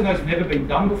far as I know, has never been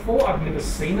done before. I've never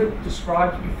seen it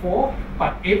described before,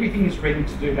 but everything is ready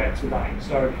to do that today.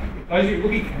 So if those of you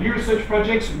looking for new research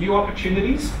projects and new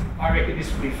opportunities, I reckon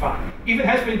this will be fun. If it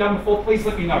has been done before, please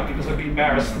let me know, because I'd be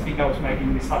embarrassed to think I was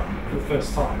making this up for the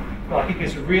first time. But I think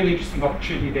there's a really interesting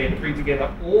opportunity there to bring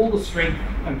together all the strength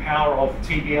and power of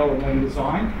TBL and learning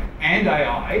design and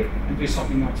AI and do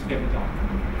something that's never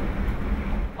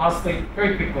done. Lastly,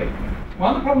 very quickly,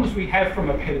 one of the problems we have from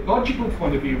a pedagogical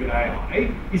point of view with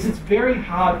AI is it's very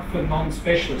hard for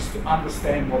non-specialists to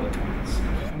understand what it means.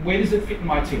 And where does it fit in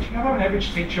my teaching? If I'm an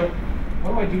average teacher,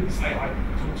 what do I do with this AI?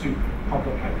 It's all too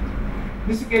complicated.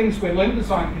 This again is where learning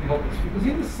design can help us, because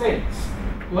in a sense,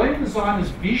 learning designers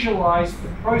visualize the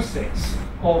process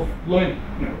of learning,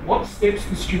 what steps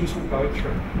the students will go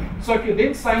through. So if you're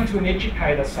then saying to an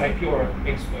educator, say if you're an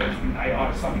expert in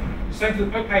AI or something, you're saying to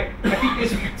them, okay, I think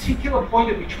there's a particular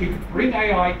point at which we could bring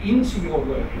AI into your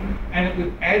learning and it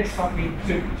would add something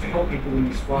to help people in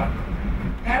this way.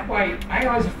 That way,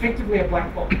 AI is effectively a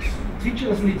black box. The teacher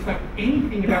doesn't need to know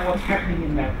anything about what's happening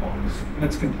in that box and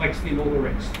its complexity and all the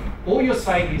rest. All you're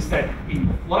saying is that in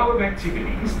the flow of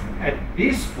activities, at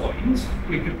this point,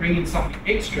 we could bring in something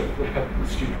extra that would help the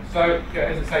student. So,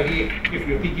 as I say here, if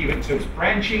you're thinking of it in terms of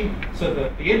branching, so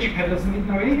that the educator doesn't need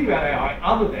to know anything about AI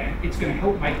other than it's going to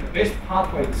help make the best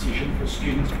pathway decision for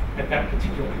students at that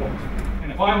particular point.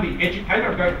 And if I'm the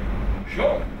educator, I go,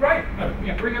 sure, great,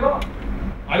 bring it on.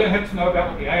 I don't have to know about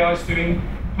what the AI is doing.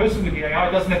 The person with the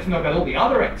AI doesn't have to know about all the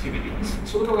other activities.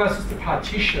 So it allows us to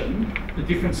partition the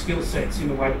different skill sets in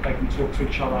a way that they can talk to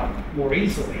each other more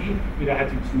easily without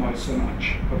having to know so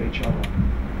much of each other.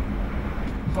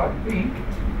 So I think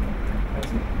that's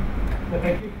it. So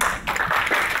thank you.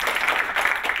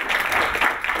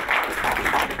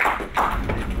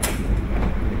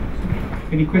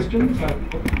 Any questions?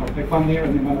 I'll take one there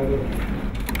and then one over there.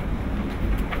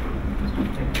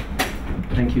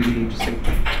 Thank you, really interesting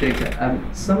data.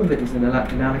 Some of it is an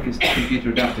analogous to computer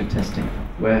adaptive testing,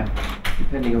 where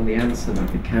depending on the answer that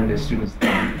the candidate students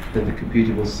then the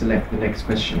computer will select the next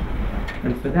question.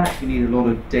 And for that, you need a lot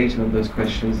of data on those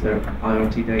questions. There are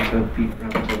IoT data, P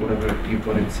parameter, whatever you've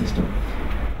got in the system.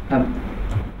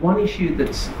 One issue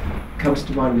that comes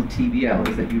to mind with TBL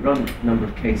is that you run a number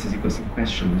of cases, you've got some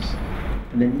questions,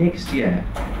 and then next year,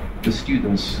 the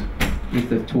students, if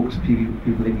they've talked to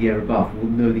people in the year above, will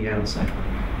know the answer.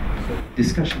 So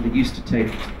discussion that used to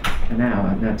take an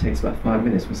hour now takes about 5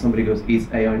 minutes, where somebody goes, is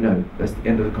AI no? That's the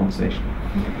end of the conversation.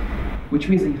 Which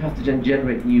means that you have to then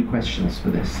generate new questions for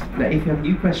this. Now, if you have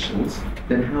new questions,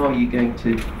 then how are you going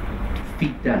to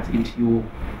feed that into your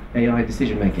AI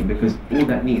decision making? Because all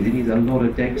that needs, it needs a lot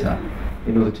of data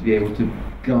in order to be able to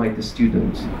guide the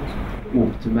student or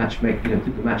to matchmake,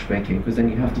 do the matchmaking, because then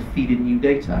you have to feed in new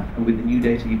data, and with the new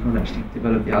data you can't actually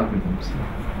develop the algorithms.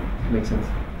 Makes sense?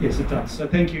 Yes, it does. So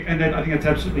thank you. And I think that's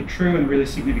absolutely true and a really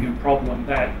significant problem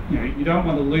that you don't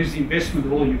want to lose the investment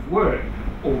of all you've worked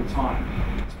all the time.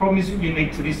 This problem isn't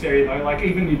unique to this area though. Like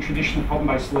even in traditional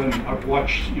problem-based learning, I've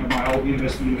watched my old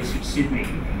University of Sydney,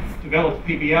 developed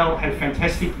PBL, had a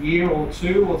fantastic year or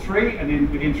 2 or 3, and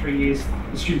then within 3 years,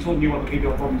 the students all knew what the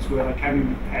PBL problems were. They came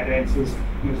in, had answers,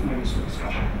 and there was no useful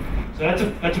discussion. So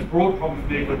that's a broad problem for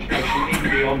medical education, even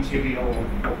beyond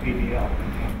TBL or PBL.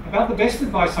 About the best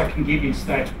advice I can give is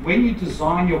that when you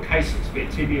design your cases, be it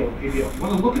TBL or PBL, you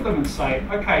want to look at them and say,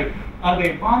 okay, are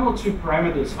there 1 or 2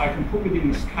 parameters I can put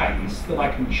within this case that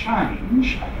I can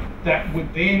change that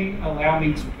would then allow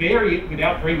me to vary it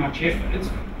without very much effort,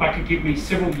 but could give me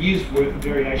several years' worth of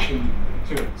variation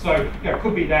to it. So it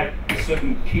could be that a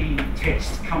certain key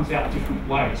test comes out different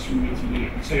ways from year to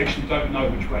year, so you actually don't know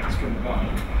which way it's going to go.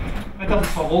 That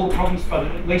doesn't solve all the problems, but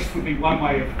it at least would be one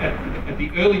way of, at the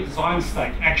early design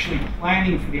stage, actually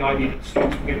planning for the idea that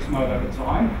students will get to know it over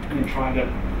time, and then trying to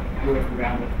work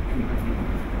around it.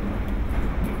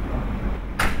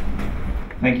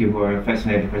 Thank you for a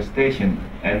fascinating presentation.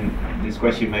 And this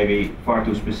question may be far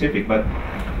too specific, but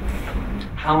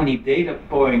how many data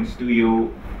points do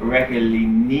you regularly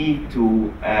need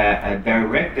to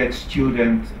direct that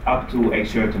student up to a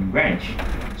certain branch?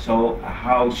 So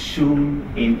how soon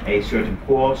in a certain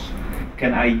course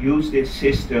can I use this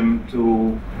system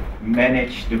to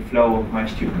manage the flow of my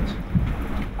students?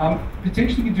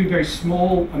 Potentially you can do very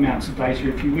small amounts of data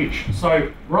if you wish.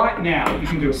 So right now you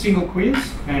can do a single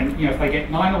quiz, and if they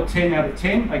get 9 or 10 out of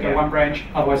 10, they go one branch,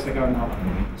 otherwise they go another.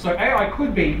 So AI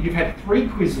could be you've had 3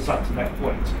 quizzes up to that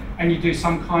point, and you do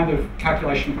some kind of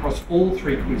calculation across all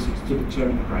 3 quizzes to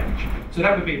determine the branch. So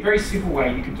that would be a very simple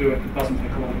way you could do it that doesn't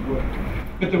take a lot of work.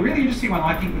 But the really interesting one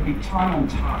I think would be time on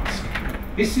task.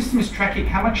 This system is tracking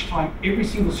how much time every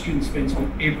single student spends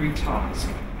on every task.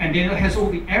 And then it has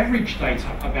all the average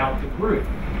data about the group.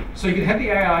 So you can have the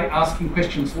AI asking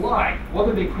questions like, what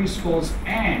are their quiz scores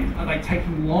and are they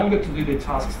taking longer to do their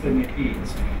tasks than their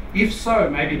peers? If so,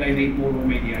 maybe they need more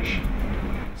remediation.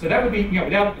 So that would be,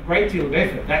 without a great deal of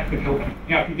effort, that could help you.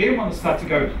 Now, if you then want to start to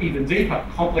go even deeper,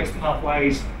 complex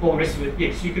pathways, all the rest of it,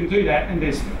 yes, you can do that. And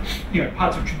there's,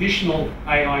 parts of traditional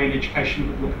AI in education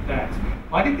that look at that.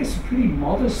 I think there's some pretty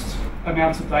modest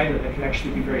amounts of data that can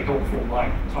actually be very helpful,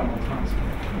 like time on task.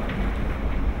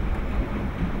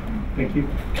 Thank you.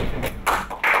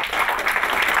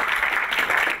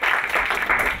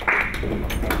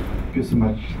 Thank you so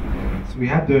much. So we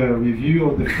had the review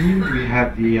of the field, we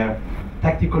had the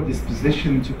tactical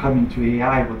disposition to come into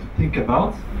AI, what to think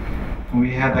about, and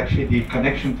we had actually the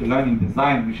connection to learning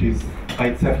design, which is by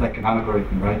itself like an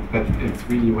algorithm, right? But it's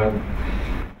really well.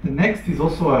 The next is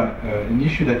also an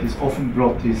issue that is often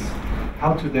brought is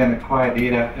how to then acquire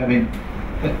data, I mean,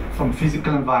 from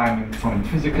physical environment, from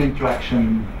physical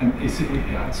interaction, and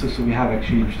so we have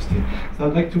actually interesting. So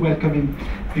I'd like to welcome in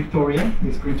Victoria,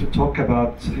 who's going to talk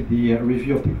about the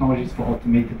review of technologies for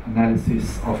automated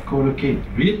analysis of co-located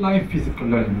real-life physical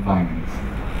learning environments.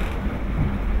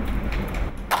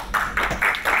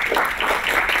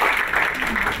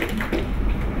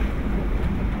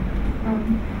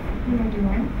 Hello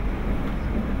everyone.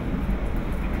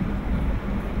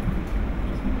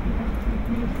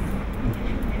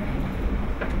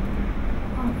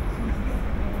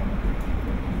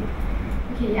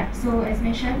 Okay, yeah, so as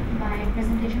mentioned, my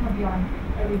presentation will be on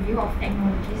a review of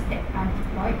technologies that are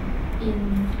deployed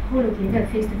in co-located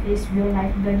face-to-face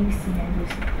real-life learning scenarios.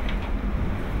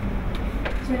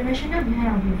 So the rationale behind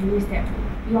our review is that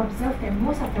we observe that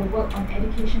most of the work on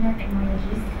educational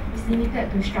technologies is limited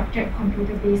to structured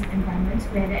computer-based environments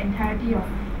where the entirety of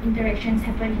interactions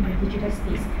happen in the digital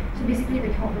space. So basically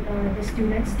the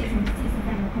student sits in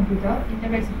front of a computer,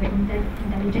 interacts with an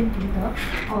intelligent tutor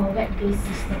or a web-based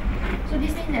system. So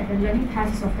this means that the learning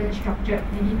task is often structured,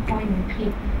 maybe point and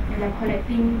click, and like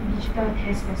collecting digital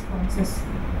test responses.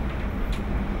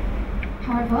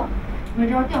 However,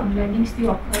 majority of learning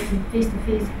still occurs in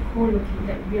face-to-face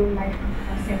co-located real-life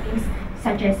settings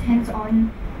such as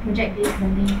hands-on, project-based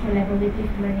learning,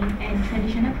 collaborative learning, and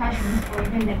traditional classrooms or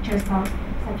even lecture styles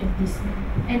such as this.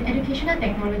 And educational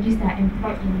technologies that are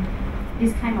employed in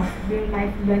this kind of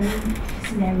real-life learning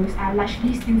scenarios are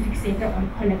largely still fixated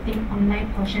on collecting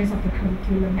online portions of the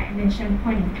curriculum, like I mentioned,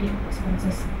 point-and-click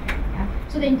responses. Yeah.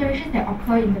 So the interactions that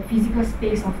occur in the physical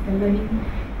space of the learning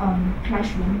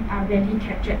classroom are rarely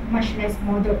captured, much less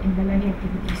modeled in the learning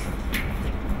activities.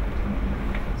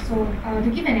 So to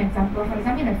give an example, for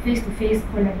example, in a face-to-face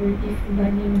collaborative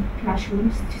learning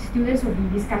classrooms, students will be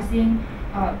discussing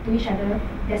to each other,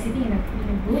 they're sitting in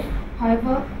a group.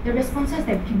 However, the responses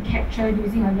that we can capture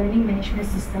using a learning management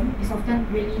system is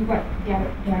often really what they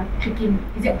are clicking.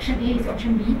 Is it option A, is it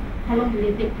option B? How long will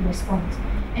they take to respond?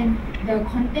 And the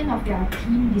content of their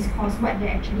team discourse, what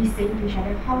they're actually saying to each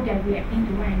other, how they're reacting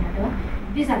to one another,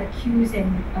 these are the cues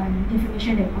and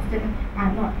information that often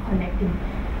are not collecting.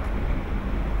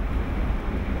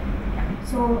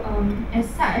 So as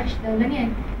such, the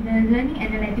learning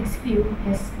analytics field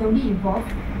has slowly evolved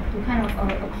to kind of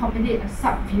accommodate a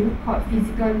sub-field called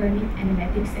physical learning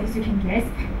analytics, as you can guess,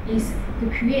 is to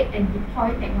create and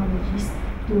deploy technologies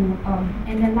to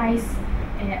analyze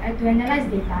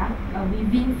data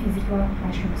within physical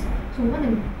classrooms. So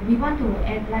we want to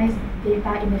analyze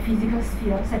data in the physical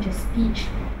sphere, such as speech,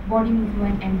 body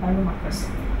movement, and biomarkers.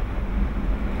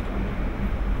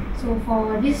 So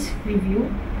for this review,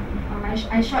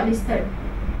 I shortlisted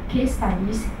case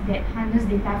studies that harness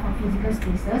data from physical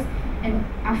spaces, and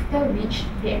after which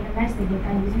they analyze the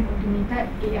data using automated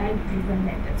AI-driven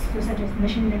methods, so such as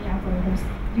machine learning algorithms,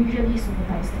 usually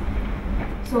supervised.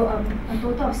 So a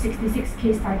total of 66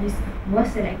 case studies were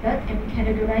selected, and we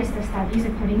categorized the studies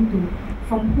according to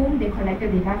from whom they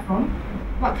collected data from,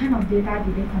 what kind of data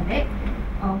did they collect,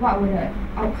 what were the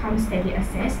outcomes that they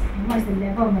assessed, and what is the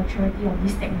level of maturity of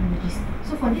these technologies.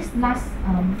 So for this last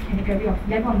category of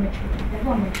level of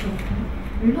maturity,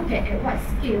 we look at what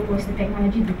scale was the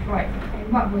technology deployed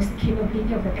and what was the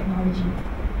capability of the technology.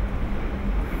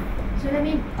 So let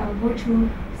me go through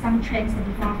some trends that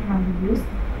we found from our reviews.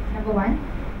 Number one,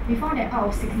 we found that out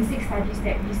of 66 studies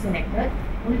that we selected,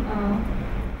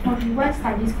 41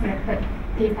 studies collected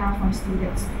data from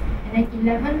students. And then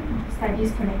 11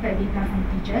 studies collected data from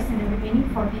teachers, and the remaining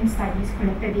 14 studies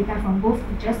collected data from both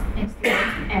teachers and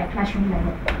students at a classroom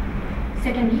level.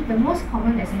 Secondly, the most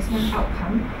common assessment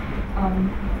outcome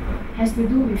has to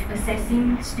do with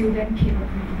assessing student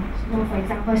capability. So for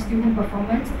example, student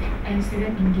performance and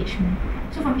student engagement.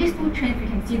 So from these two trends, we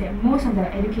can see that most of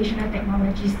the educational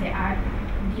technologies that are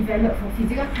developed for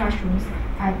physical classrooms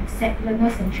are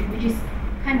learner-centric, which is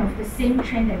kind of the same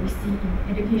trend that we see in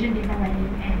education data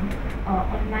mining and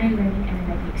online learning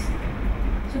analytics.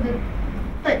 So the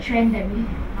third trend that we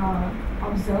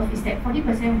observe is that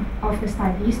 40% of the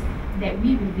studies that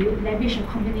we reviewed leverage a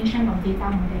combination of data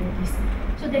modalities.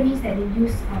 So that means that they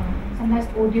use sometimes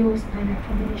audios and a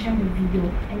combination with video,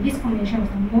 and this combination was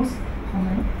the most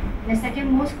common. The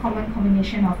second most common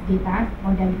combination of data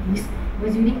modalities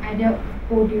was using either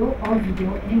audio or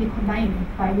video, and then they combine it with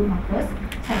biomarkers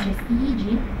such as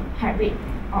EEG, heart rate,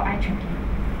 or eye tracking.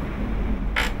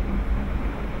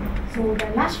 So the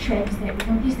last trend is that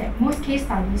we noticed that most case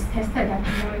studies tested their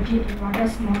technology in rather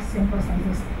small sample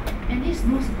sizes. And this is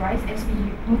no surprise as we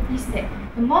noticed that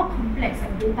the more complex a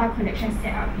data collection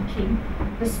setup became,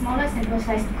 the smaller sample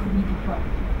size it could be deployed.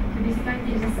 So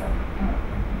basically this is a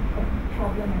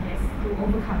problem, I guess, to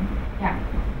overcome. Yeah.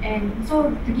 And so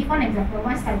to give one example,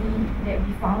 one study that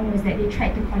we found was that they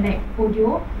tried to collect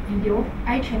audio, video,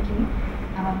 eye tracking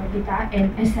data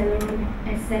and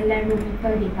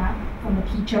accelerometer data from the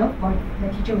teacher while the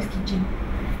teacher was teaching.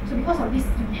 So because of this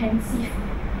intensive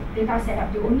data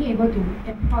setup, they were only able to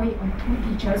deploy it on 2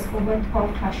 teachers over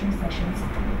 12 classroom sessions.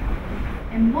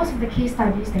 And most of the case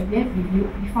studies that we have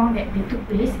reviewed, we found that they took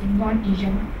place in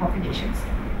non-Asian populations.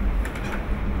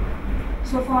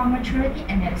 So for our maturity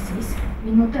analysis,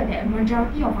 we noted that a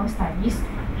majority of our studies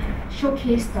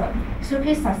showcase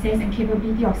success and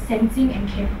capability of sensing and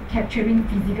capturing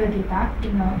physical data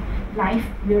in a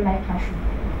real-life classroom.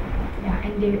 Yeah,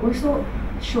 and they also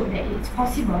showed that it's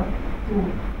possible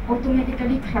to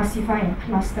automatically classify and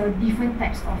cluster different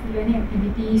types of learning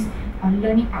activities or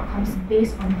learning outcomes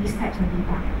based on these types of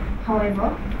data.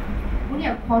 However, only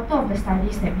a quarter of the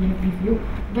studies that we have reviewed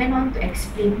went on to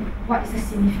explain what is the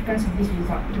significance of this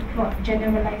result, to plot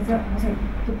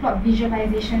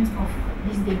visualizations of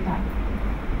this data.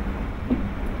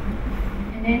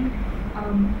 And then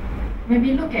when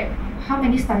we look at how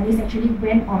many studies actually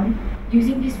went on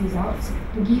using these results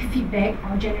to give feedback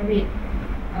or generate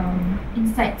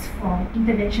insights for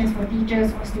interventions for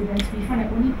teachers or students, we found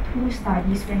that only 2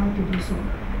 studies went on to do so.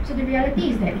 So the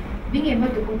reality is that being able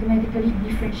to automatically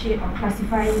differentiate or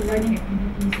classify learning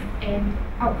activities and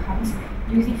outcomes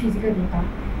using physical data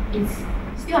is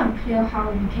still unclear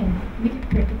how we can make it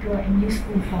practical and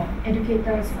useful for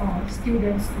educators or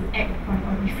students to act upon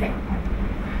or reflect upon.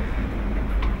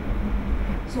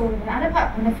 So the other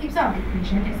part, on the flip side of the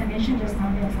equation, as I mentioned just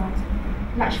now, there's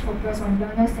a large focus on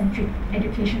learner-centric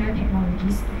educational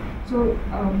technologies. So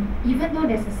even though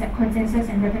there's a consensus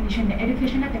and recognition that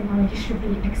educational technologies should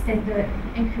be extended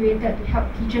and created to help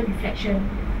teacher reflection,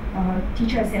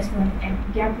 teacher assessment, and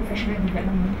their professional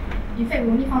development, in fact,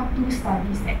 we only found 2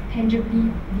 studies that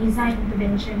tangibly design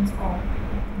interventions or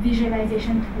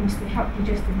visualization tools to help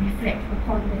teachers to reflect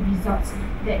upon the results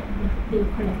that they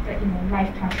collected in a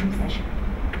live classroom session.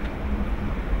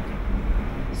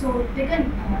 So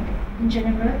taken in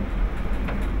general,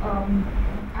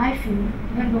 I feel,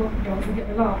 even though there was a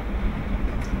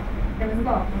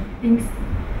lot of things,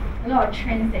 a lot of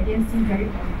trends that didn't seem very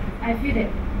positive, I feel that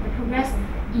the progress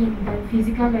in the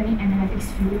physical learning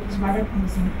analytics field is rather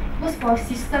promising. Because for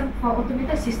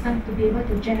automated system to be able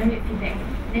to generate feedback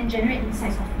and then generate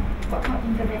insights of what kind of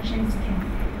interventions you can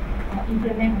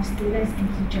implement on students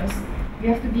and teachers, you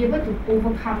have to be able to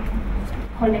overcome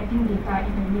collecting data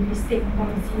in a realistic,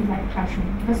 noisy live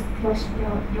classroom, because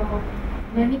your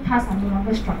learning tasks are no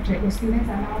longer structured. Your students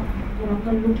are now no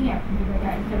longer looking at people, they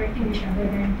are interacting with each other,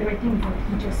 they are interacting with your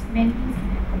teachers. Many things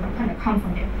can kind of come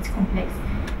from that. It's complex.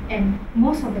 And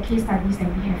most of the case studies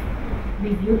that we have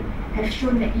reviewed have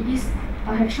shown that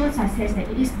have shown success that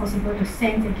it is possible to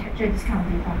sense and capture this kind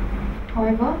of data.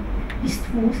 However, these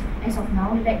tools, as of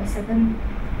now, lack a certain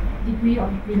degree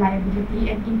of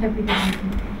reliability and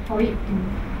interpretability for it to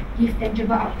give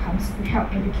tangible outcomes to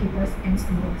help educators and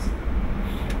students.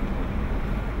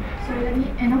 So let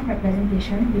me end off my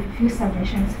presentation with a few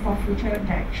suggestions for future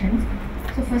directions.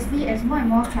 So firstly, as more and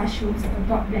more classrooms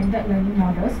adopt blended learning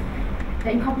models,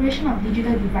 the incorporation of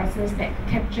digital devices that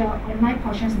capture online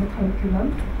portions of the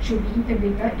curriculum should be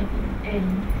integrated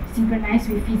and synchronized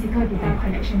with physical data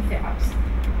collection setups.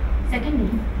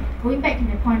 Secondly, going back to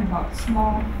my point about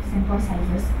small sample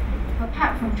sizes,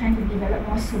 apart from trying to develop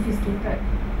more sophisticated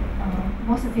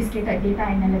data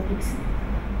analytics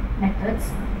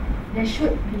methods, there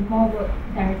should be more work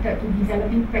directed to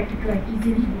developing practical and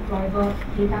easily deployable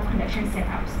data collection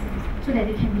setups so that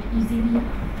they can be easily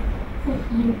put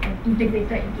in and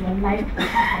integrated into a live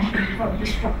classroom session without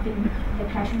disrupting the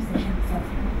classroom session itself.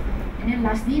 And then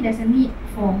lastly, there's a need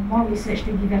for more research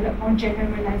to develop more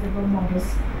generalizable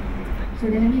models. So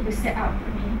there's a need to set up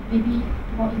maybe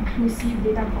more inclusive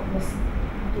data corpus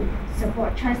to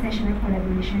support transnational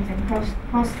collaborations and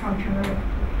cross-cultural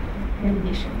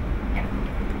validation. Yeah,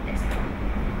 that's it.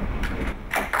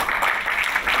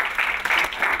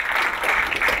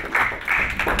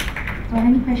 So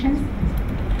any questions?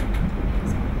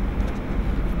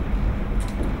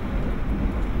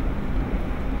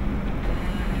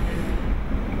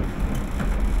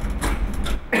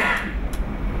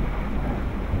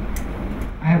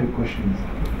 Questions,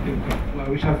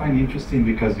 which I find interesting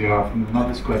because you are from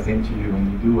another school I came to you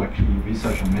and you do actually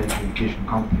research on medical education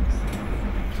context.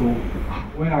 So So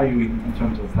where are you in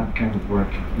terms of that kind of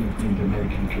work in the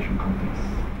medical education context?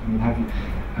 I mean, have you,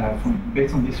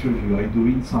 based on this review, are you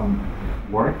doing some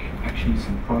work, actually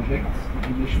some projects in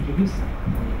relation to this?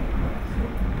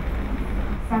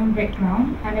 Some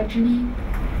background. I'm actually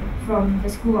from the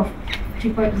school of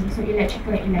Triple E, so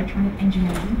electrical and electronic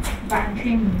engineering, but I'm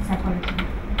trained in psychology.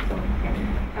 So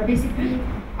yeah. Basically,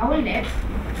 our lab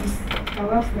is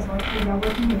Dalziel's laboratory. We are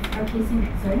working with LKC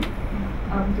Medicine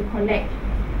to collect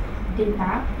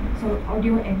data, so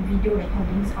audio and video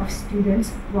recordings of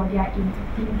students while they are in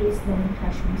team-based learning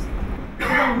classrooms. So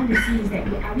what I want to see is that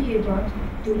are we able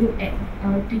to look at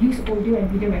to use audio and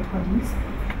video recordings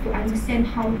to understand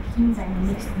how team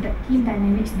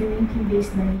dynamics during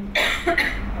team-based learning.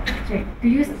 Sorry, to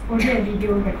use audio and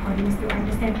video recordings to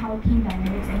understand how team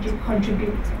dynamics actually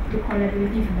contribute to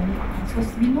collaborative learning outcomes.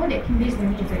 Because we know that team-based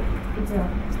learning is a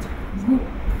good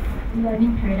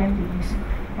learning paradigm to use,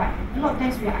 but a lot of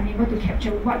times we are unable to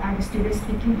capture what are the students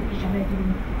speaking to each other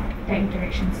during their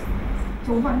interactions.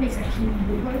 So what makes a team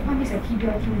good? What makes a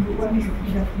TBL team good? What makes a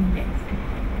TBL team bad?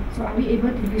 So are we able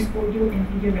to use audio and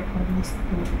video recordings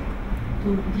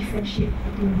to differentiate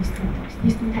between these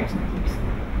two types of teams?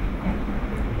 Yeah.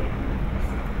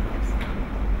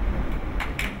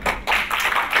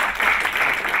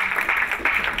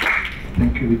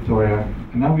 Thank you, Victoria.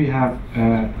 And now we have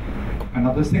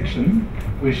another section,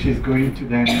 which is going to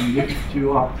then lift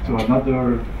you up to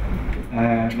another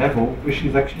level, which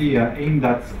is actually aimed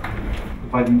at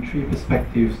providing three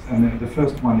perspectives. And the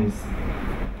first one is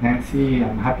Nancy.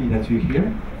 I'm happy that you're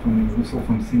here, also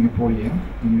from Singapore, Yale,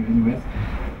 in the US.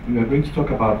 We are going to talk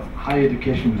about higher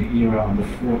education in the era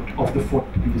of the fourth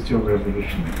industrial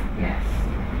revolution. Yes.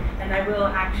 And I will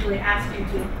actually ask you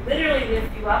to literally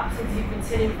lift you up, since you've been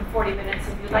sitting for 40 minutes.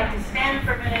 If you'd like to stand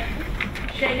for a minute,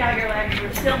 shake out your legs.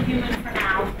 We're still human for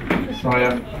now. Sorry,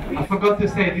 I forgot to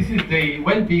say, this is the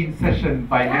well-being session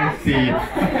by Nancy.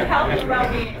 Health and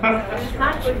well-being. It's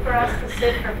not good for us to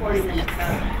sit for 40 minutes. So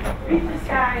read the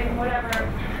sky,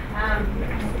 whatever.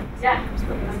 Yeah,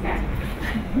 okay.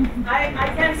 I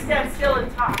can stand still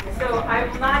and talk, so I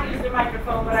will not use the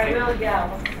microphone, but I will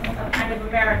yell. I'm kind of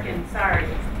American, sorry.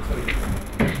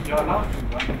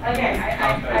 Okay, I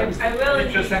will.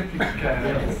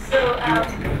 So,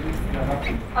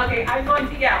 okay, I'm going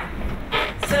to yell.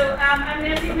 So, I'm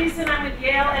Nancy Gleason. I'm at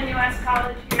Yale-NUS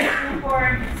College here in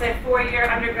Singapore. It's a 4-year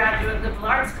undergraduate liberal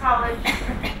arts college.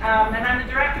 And I'm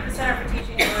the director of the Center for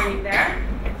Teaching and Learning there.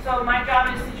 So my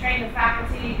job is to train the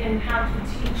faculty in how to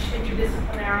teach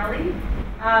interdisciplinarily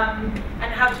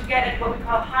and how to get at what we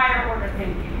call higher order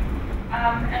thinking.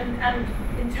 And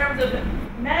in terms of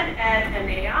med ed and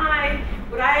AI,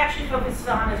 what I actually focus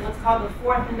on is what's called the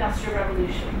fourth industrial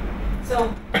revolution.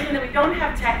 So given that we don't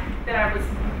have tech that I was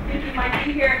thinking might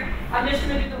be here, I'm just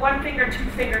going to do the one finger, two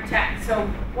finger tech. So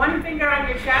one finger on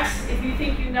your chest if you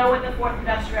think you know what the fourth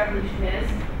industrial revolution is,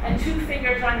 and two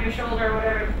fingers on your shoulder or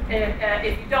whatever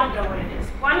if you don't know what it is.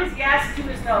 One is yes, two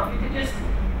is no. If you could just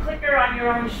clicker on your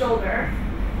own shoulder.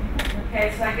 Okay,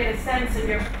 so I get a sense of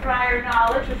your prior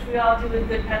knowledge, which we all do with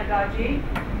good pedagogy.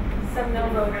 Some no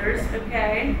voters,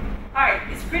 okay. All right,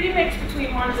 it's pretty mixed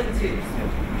between ones and twos.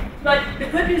 But the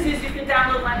good news is you can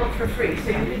download my book for free.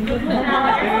 So you can Google it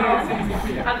now on your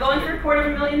phone. I'm going for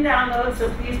 250,000 downloads, so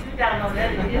please do download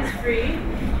it. It is free.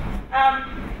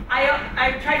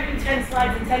 I tried to do 10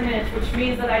 slides in 10 minutes, which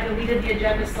means that I deleted the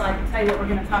agenda slide to tell you what we're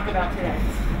going to talk about today.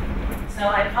 So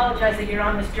I apologize that you're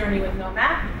on this journey with no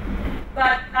map.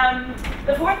 But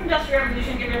the fourth industrial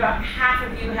revolution, given about half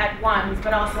of you had ones,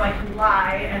 but also I can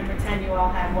lie and pretend you all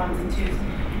had ones and twos,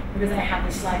 because I have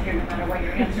this slide here no matter what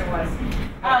your answer was.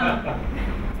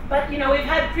 But you know, we've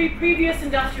had 3 previous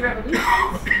industrial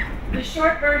revolutions. The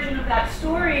short version of that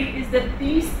story is that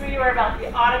these 3 are about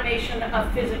the automation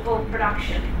of physical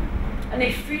production. And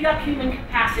they freed up human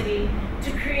capacity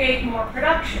to create more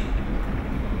production.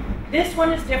 This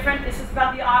one is different. This is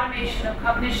about the automation of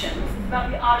cognition. This is about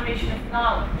the automation of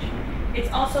knowledge. It's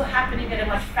also happening at a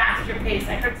much faster pace.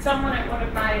 I heard someone at one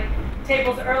of my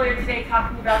tables earlier today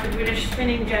talking about the British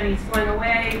spinning jennies going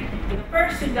away in the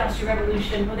first industrial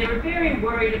revolution, but they were very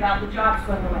worried about the jobs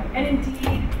going away. And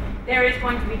indeed, there is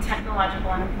going to be technological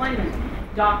unemployment.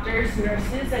 Doctors,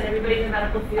 nurses, and everybody in the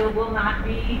medical field will not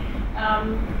be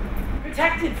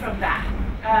protected from that.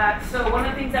 So one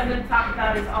of the things I'm going to talk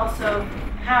about is also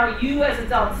how you as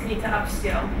adults need to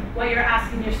upskill, what you're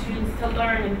asking your students to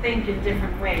learn and think in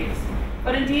different ways.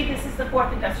 But indeed, this is the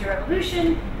fourth industrial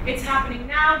revolution. It's happening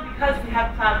now because we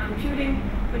have cloud computing,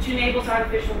 which enables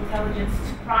artificial intelligence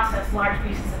to process large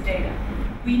pieces of data.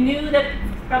 We knew that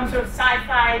from sort of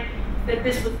sci-fi that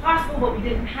this was possible. What we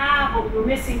didn't have, what we were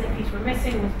missing, the piece we're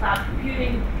missing was cloud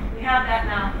computing. We have that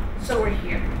now, so we're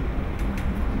here.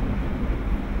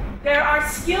 There are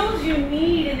skills you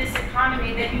need in this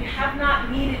economy that you have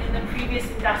not needed in the previous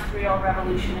industrial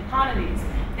revolution economies.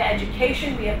 The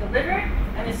education we have delivered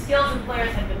and the skills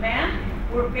employers have demanded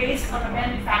were based on a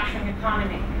manufacturing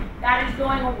economy. That is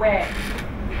going away.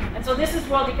 And so this is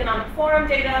World Economic Forum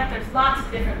data. There's lots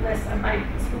of different lists.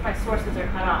 My sources are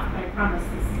cut off. I promise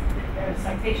there are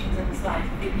citations in the slides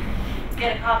if you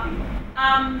get a copy.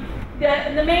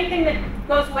 The main thing that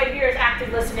goes away here is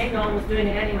active listening. No one was doing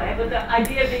it anyway. But the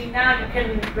idea being now you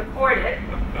can record it.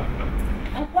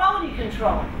 And quality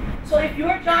control. So if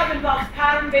your job involves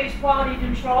pattern-based quality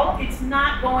control, it's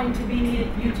not going to be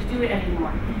needed you to do it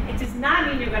anymore. It does not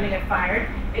mean you're going to get fired.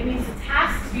 It means the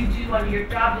tasks you do under your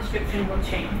job description will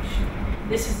change.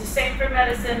 This is the same for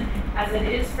medicine as it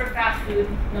is for fast food.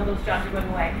 No, those jobs are going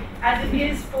away. As it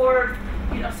is for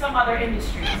some other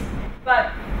industries.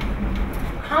 But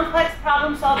complex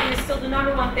problem solving is still the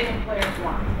 #1 thing employers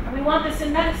want. And we want this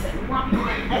in medicine. We want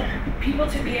people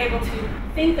to be able to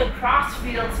think across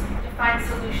fields to find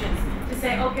solutions. To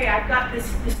say, okay, I've got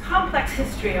this complex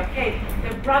history. Okay,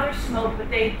 their brother smoked, but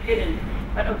they didn't.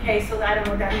 But okay, so I don't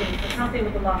know what that means. But something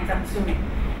with the lungs, I'm assuming.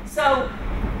 So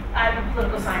I'm a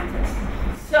political scientist.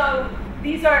 So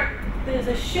there's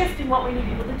a shift in what we need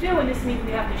people to do, and this means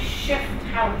we have to shift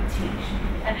how we teach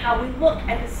and how we look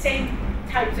at the same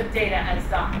types of data as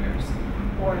doctors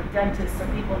or dentists or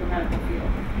people in the medical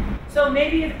field. So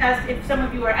maybe if some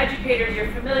of you are educators,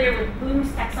 you're familiar with Bloom's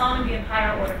taxonomy of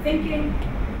higher order thinking.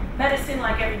 Medicine,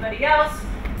 like everybody else,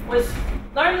 was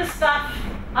learn the stuff,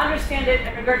 understand it,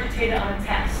 and regurgitate it on a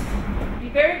test. We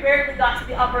very rarely got to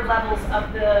the upper levels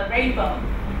of the rainbow.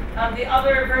 The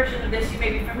other version of this you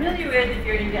may be familiar with if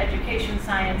you're into education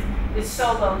science is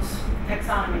Solo's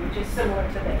taxonomy, which is similar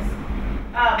to this.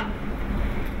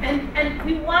 And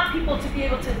we want people to be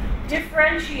able to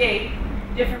differentiate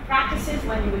different practices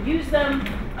when you would use them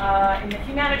in the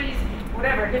humanities,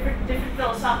 whatever, different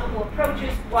philosophical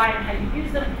approaches, why and how you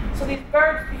use them. So these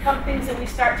verbs become things that we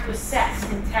start to assess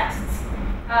in tests.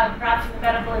 Perhaps in the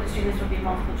medical industry, this would be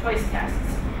multiple choice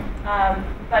tests.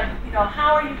 But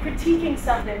how are you critiquing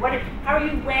something? How are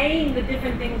you weighing the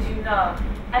different things you know?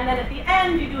 And then at the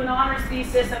end, you do an honors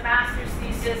thesis, a master's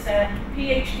thesis, a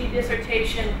PhD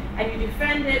dissertation, and you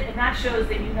defend it, and that shows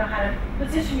that you know how to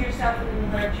position yourself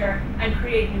within the literature and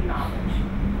create new knowledge.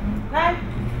 Okay?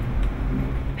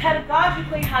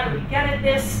 Pedagogically, how do we get at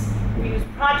this? We use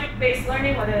project-based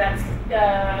learning, whether that's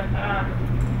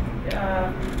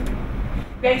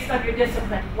based on your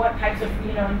discipline. What types of,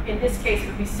 in this case, it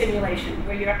would be simulation,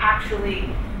 where you're actually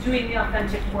doing the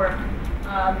authentic work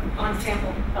on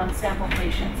sample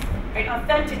patients. Right?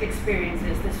 Authentic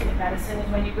experiences. This with medicine is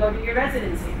when you go to your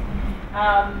residency.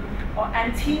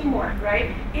 And teamwork,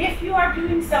 right? If you are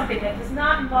doing something that does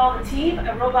not involve a team,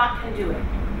 a robot can do it.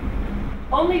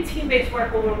 Only team-based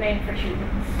work will remain for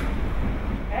humans.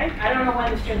 Okay? I don't know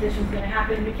when this transition is going to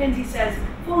happen. McKinsey says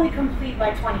fully complete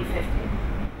by 2050.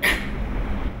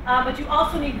 But you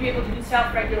also need to be able to do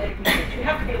self-regulated research. You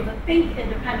have to be able to think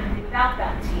independently without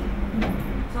that team.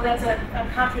 So that's a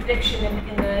contradiction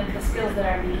in the skills that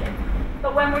are needed.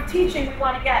 But when we're teaching, we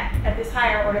want to get at this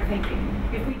higher order thinking.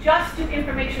 If we just do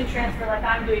information transfer like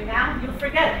I'm doing now, you'll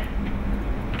forget it.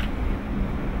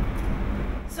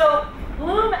 So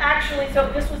Bloom actually, so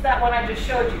this was that one I just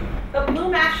showed you. But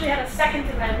Bloom actually had a second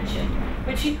dimension,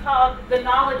 which he called the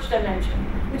knowledge dimension,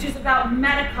 which is about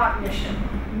metacognition,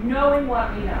 knowing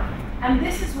what we know. And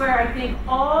this is where I think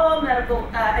all medical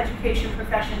education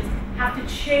professions have to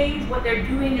change what they're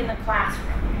doing in the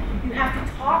classroom. You have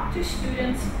to talk to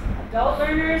students, adult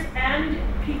learners, and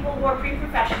people who are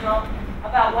pre-professional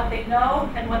about what they know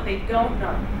and what they don't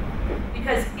know.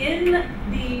 Because in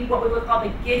the what we would call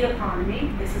the gig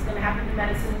economy, this is going to happen in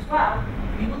medicine as well,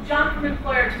 you will jump from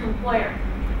employer to employer.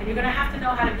 And you're going to have to know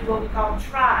how to do what we call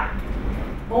tribe.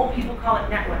 Old people call it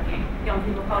networking. Young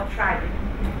people call it tribing.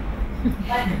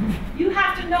 But you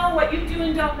have to know what you do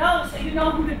and don't know so you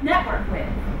know who to network with.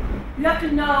 You have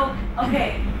to know,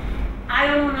 okay, I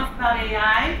don't know enough about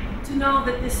AI to know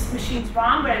that this machine's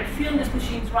wrong, but I feel this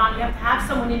machine's wrong. You have to have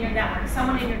someone in your network,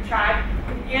 someone in your tribe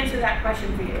who can answer that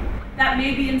question for you. That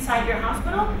may be inside your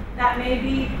hospital. That may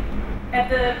be at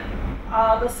the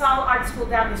LaSalle Art School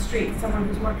down the street, someone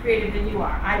who's more creative than you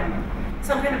are. I don't know.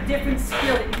 Some kind of different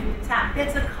skill that you need to tap.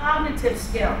 It's a cognitive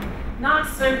skill, not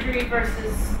surgery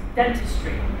versus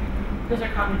dentistry. Those are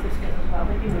cognitive skills as well,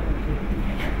 but you know.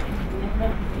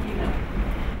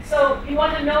 So you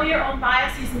want to know your own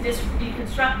biases and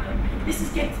deconstruct them.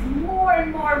 This gets more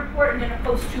and more important in a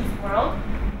post-truth world,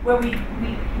 where we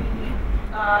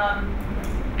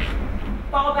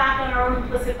fall back on our own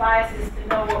implicit biases to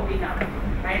know what we know,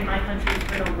 right? My country is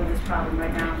riddled with this problem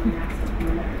right now in the access to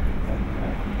America.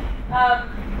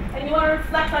 And you want to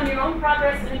reflect on your own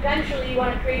progress, and eventually you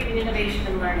want to create an innovation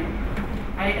in learning,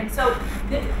 right? And so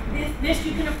this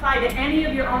you can apply to any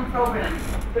of your own programs.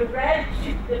 The red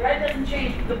doesn't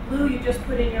change, the blue you just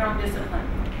put in your own discipline.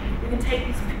 You can take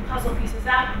these puzzle pieces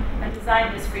out and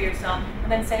design this for yourself, and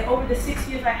then say, over the 6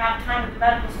 years I have time with the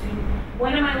medical student,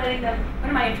 when am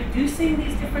I introducing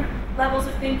these different levels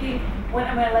of thinking? When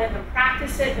am I letting them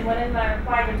practice it? And when am I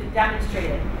requiring them to demonstrate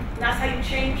it? And that's how you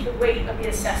change the weight of the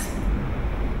assessment,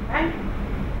 right?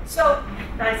 So,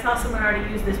 I saw someone already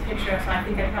use this picture, so I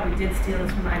think I probably did steal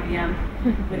this from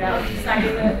IBM without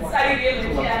citing the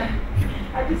image. Yeah.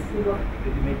 I just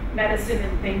Googled medicine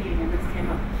and thinking, and this came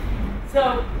up.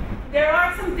 So, there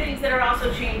are some things that are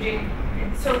also changing.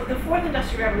 So, the fourth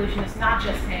industrial revolution is not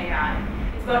just AI.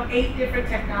 It's about 8 different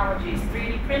technologies: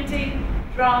 3D printing,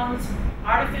 drones,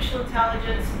 artificial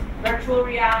intelligence, virtual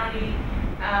reality,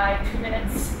 2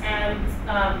 minutes, and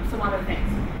some other things.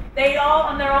 They all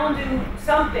on their own do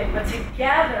something, but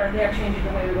together they're changing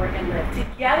the way we work and live.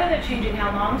 Together they're changing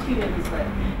how long humans live.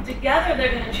 Together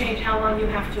they're going to change how long you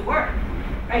have to work.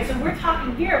 Right? So we're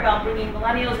talking here about bringing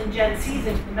millennials and Gen Zs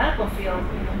into the medical field,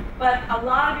 but a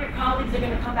lot of your colleagues are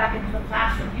going to come back into the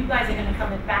classroom. You guys are going to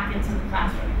come back into the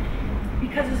classroom.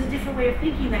 Because there's a different way of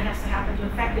thinking that has to happen to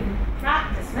effectively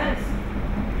practice medicine.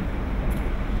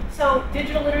 So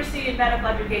digital literacy in medical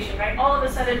education, right? All of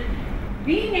a sudden,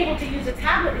 being able to use a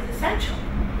tablet is essential.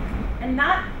 And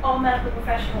not all medical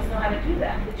professionals know how to do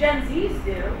that. The Gen Zs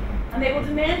do, and they will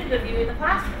demand it of you in the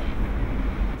classroom.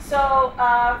 So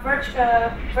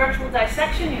virtual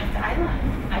dissection, you have to,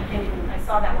 I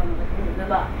saw that one,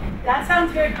 that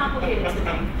sounds very complicated to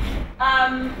me.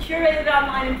 Curated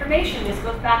online information, this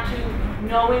goes back to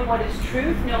knowing what is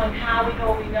truth, knowing how we know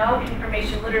what we know,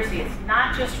 information literacy. It's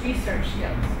not just research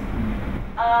skills.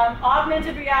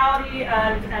 Augmented reality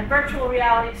and virtual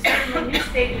reality, certainly new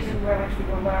stages in which we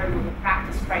will learn with the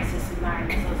practice crisis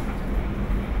environments.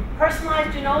 Personalized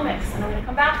genomics, and I'm going to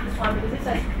come back to this one because this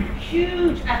has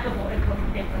huge ethical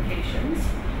implications.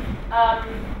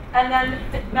 And then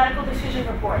medical decision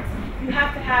reports. You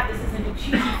have to have, this isn't a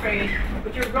cheesy phrase,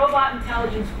 but your robot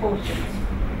intelligence quotients.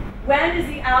 When is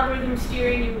the algorithm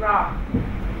steering you wrong?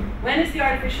 When is the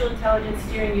artificial intelligence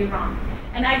steering you wrong?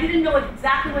 And I didn't know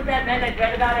exactly what that meant. I'd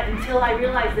read about it until I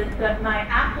realized that my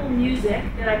Apple Music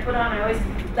that I put on, I always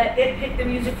let it pick the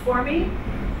music for me.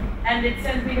 And it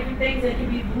sends me different things. It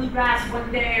can be bluegrass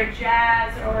one day, or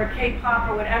jazz, or K-pop,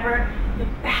 or whatever. The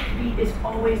backbeat is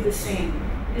always the same.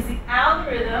 Because the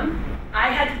algorithm, I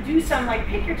had to do some, like,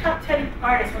 pick your top 10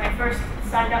 artists. When I first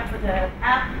signed up for the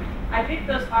app, I picked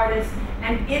those artists,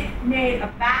 and it made a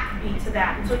backbeat to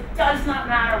that. And so it does not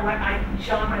matter what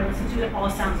genre I listen to, it all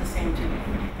sounds the same to me.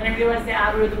 And I realized the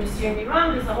algorithm was steering me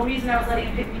wrong, because the whole reason I was letting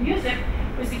it pick me music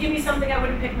was to give me something I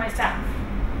wouldn't pick myself.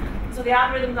 So the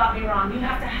algorithm got me wrong. You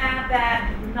have to have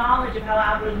that knowledge of how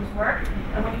algorithms work,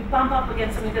 and when you bump up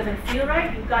against something that doesn't feel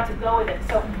right, you've got to go with it.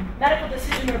 So medical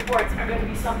decision reports are going to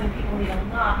be something people need a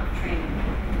lot of training.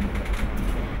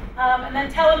 And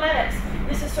then telemedics.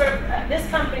 This is sort of, this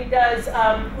company does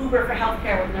Uber for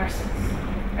healthcare with nurses.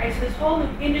 Right? So there's whole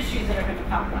new industries that are going to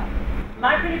pop up.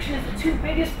 My prediction is the 2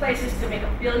 biggest places to make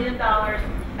 $1 billion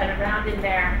and around in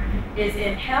there is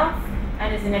in health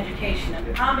and is in education. And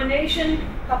the combination,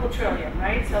 a couple trillion,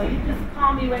 right? So you just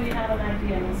call me when you have an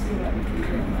idea and we'll see what we can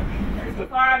do. So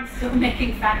far, I'm still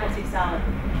making faculty salary.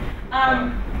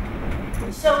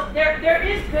 So there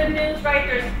is good news, right?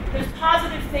 There's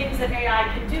positive things that AI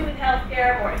can do with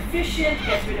healthcare, more efficient,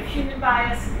 gets rid of human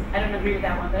bias. I don't agree with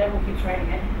that one, but everyone keeps writing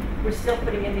it. We're still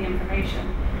putting in the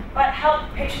information. But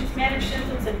help patients manage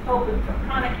symptoms and cope with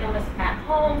chronic illness at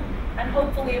home, and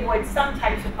hopefully avoid some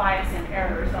types of bias and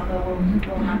errors, although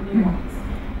we'll have new ones.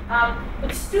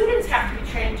 But students have to be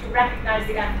trained to recognize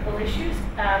the ethical issues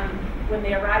when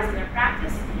they arise in their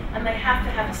practice, and they have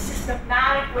to have a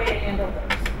systematic way to handle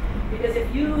those. Because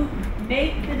if you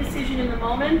make the decision in the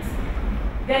moment,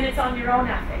 then it's on your own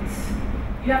ethics.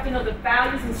 You have to know the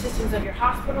values and systems of your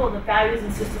hospital and the values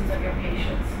and systems of your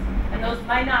patients. And those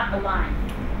might not align.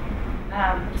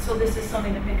 So this is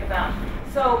something to think about.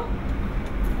 So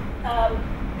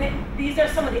these are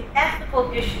some of the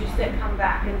ethical issues that come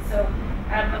back. And so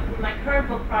my current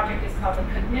book project is called The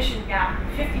Cognition Gap.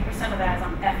 50% of that is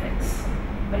on ethics.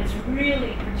 But it's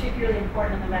really particularly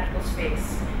important in the medical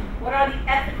space. What are the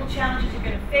ethical challenges you're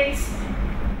going to face?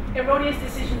 Erroneous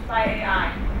decisions by AI.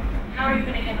 How are you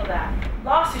going to handle that?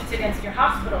 Lawsuits against your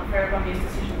hospital for erroneous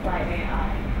decisions by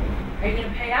AI. Are you going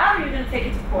to pay out, or are you going to take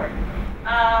it to court?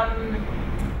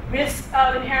 Risk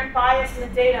of inherent bias in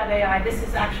the data of AI. This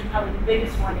is actually probably the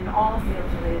biggest one in all the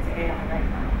fields related to AI right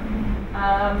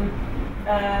now.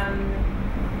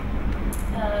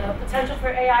 Potential for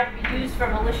AI to be used for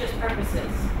malicious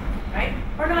purposes, right?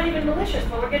 Or not even malicious,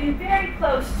 but we're getting very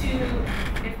close to,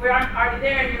 if we aren't already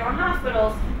there in your own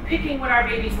hospitals, picking what our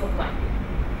babies look like,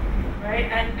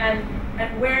 right? And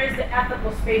where is the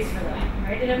ethical space for that,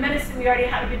 right? In medicine, we already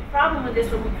had a big problem with this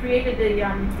when we created the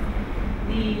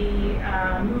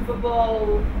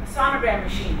movable sonogram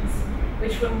machines,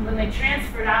 which when they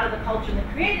transferred out of the culture that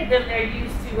created them, they're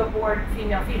used to abort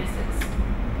female fetuses,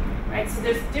 right? So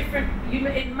there's different,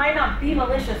 it might not be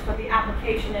malicious, but the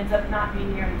application ends up not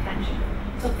being your intention.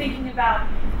 So thinking about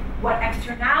what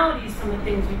externalities from the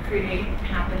things you create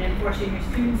happen, and forcing your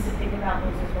students to think about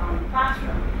those as well in the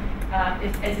classroom,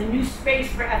 as a new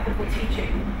space for ethical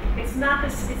teaching. It's not the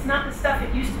stuff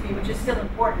it used to be, which is still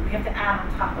important. We have to add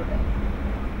on top of it.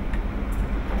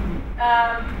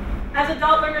 As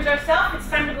adult learners ourselves, it's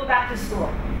time to go back to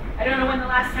school. I don't know when the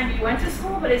last time you went to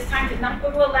school, but it's time to not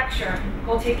go to a lecture,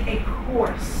 go take a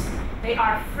course. They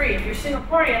are free. If you're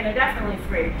Singaporean, they're definitely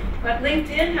free. But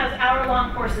LinkedIn has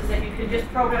hour-long courses that you can just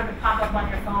program to pop up on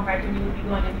your phone right when you would be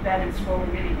going into bed and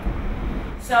scrolling video.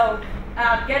 So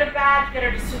get a badge, get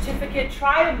a certificate,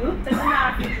 try a MOOC. Doesn't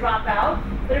matter if you drop out.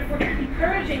 But if we're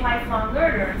encouraging lifelong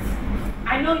learners,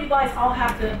 I know you guys all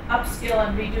have to upskill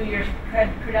and redo your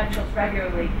credentials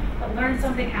regularly, but learn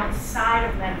something outside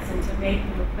of medicine to make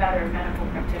you a better medical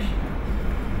practitioner.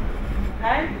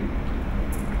 Okay?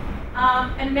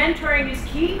 And mentoring is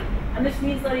key, and this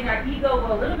means letting our ego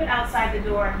go a little bit outside the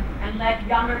door and let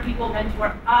younger people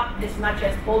mentor up as much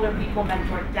as older people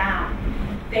mentor down.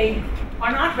 They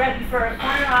are not ready for a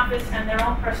corner office and their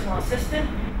own personal assistant.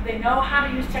 They know how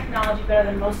to use technology better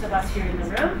than most of us here in the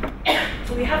room.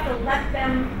 So we have to let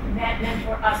them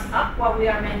mentor us up while we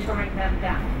are mentoring them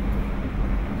down.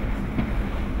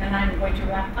 And I'm going to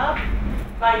wrap up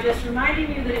by just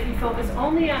reminding you that if you focus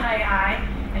only on AI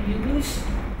and you lose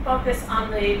focus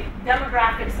on the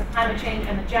demographics, the climate change,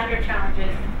 and the gender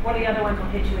challenges, one of the other ones will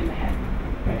hit you in the head.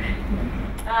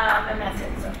 And that's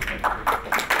it. So.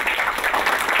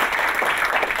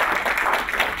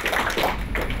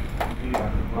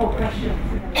 Oh, questions?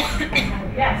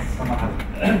 Yes.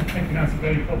 Thank you, Nancy.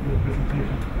 Very thoughtful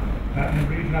presentation. And I'm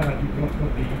really glad that you brought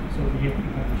up the sort of the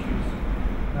ethical issues.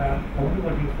 I wonder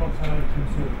what your thoughts are in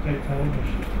terms of data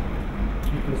ownership.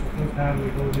 Because of course now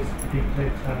with all this big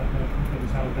data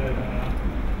companies out there that are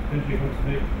eventually going to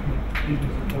make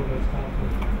billions of dollars out of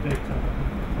data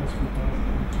from hospitals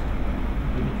and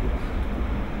individuals.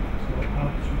 So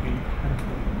how should we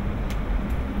handle it?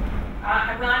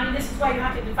 Well, I mean, this is why you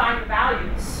have to define your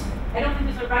values. I don't think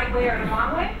there's a right way or a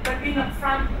wrong way, but being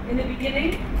upfront in the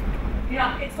beginning, you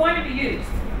know, it's going to be used.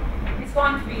 It's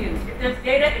going to be used. If there's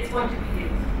data, it's going to be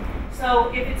used.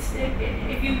 So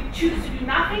if you choose to do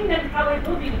nothing, then probably it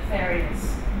will be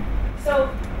nefarious. So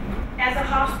as a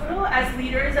hospital, as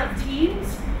leaders of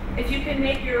teams, if you can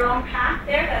make your own path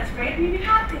there, that's great. I mean, you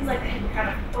have things like that, you kind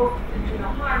of do no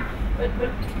harm, but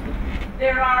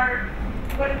there are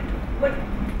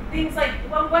things like,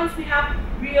 well, once we have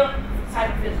real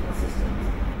cyber-physical systems,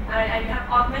 and you have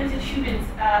augmented humans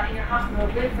in your hospital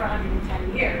who live for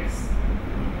 110 years,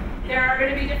 there are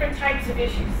going to be different types of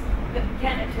issues that we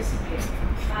can't anticipate.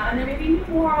 And there may be new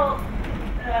moral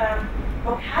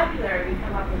vocabulary we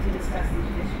come up with to discuss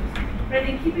these issues. But I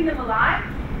think keeping them alive,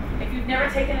 if you've never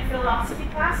taken a philosophy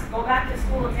class, go back to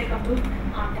school and take a MOOC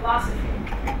on philosophy,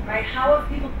 right? How have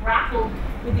people grappled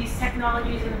with these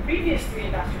technologies in the previous 3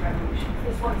 industrial revolutions?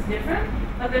 This one's different,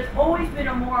 but there's always been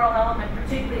a moral element,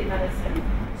 particularly in medicine.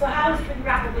 So how has it been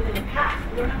grappled with in the past?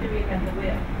 We don't have to reinvent the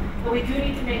wheel. But we do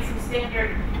need to make some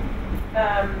standard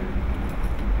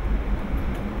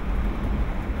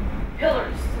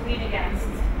pillars to lean against,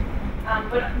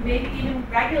 but maybe even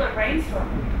regular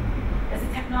brainstorming, as the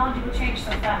technology will change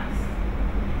so fast.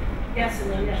 Yes,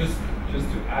 and then yes. Just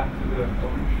to add to the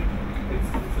ownership, it's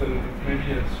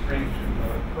maybe a strange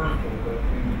curveball, but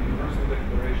in the Universal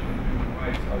Declaration of Human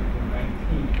Rights, Article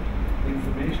 19,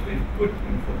 they put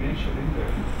information in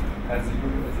there as a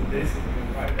basic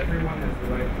human right. Everyone has the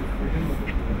right to freedom of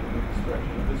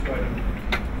expression. This right of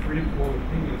freedom of all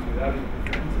opinions without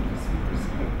interference and to seek,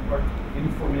 receive, and impart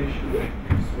information that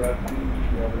use throughout any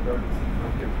media regardless of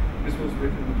content. This was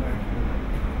written back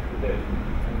today,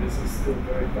 and this is still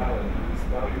very valid. It's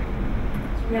valuable.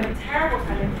 So we have a terrible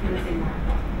time influencing that.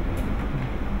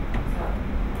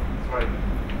 Sorry.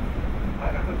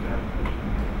 I thought you had a question.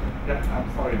 Yeah, I'm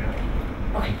sorry, man.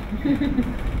 Okay.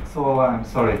 So I'm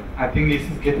sorry. I think this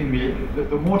is getting me.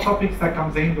 The more topics that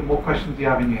comes in, the more questions you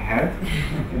have in your head,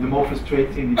 and the more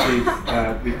frustrating it is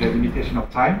with the limitation of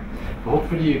time. But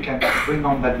hopefully, you can bring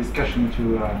on that discussion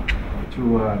to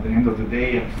the end of the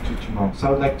day and to tomorrow.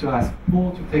 So I'd like to ask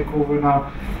Paul to take over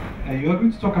now. You are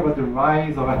going to talk about the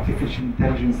rise of artificial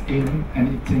intelligence in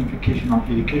and its implication on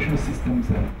educational systems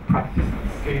and practices.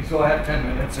 Okay, so I have 10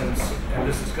 minutes, and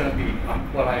this is going to be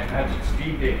what I imagine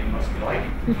speed dating must be like.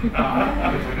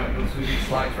 Because we're going to go through these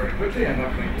slides very quickly. I'm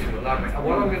not going to elaborate.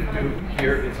 What I'm going to do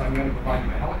here is I'm going to provide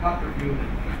you a helicopter view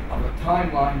of the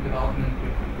timeline development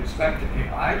with respect to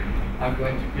AI. I'm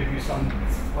going to give you some,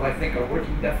 what I think are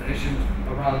working definitions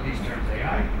around these terms: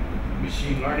 AI,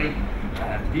 machine learning,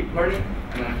 deep learning,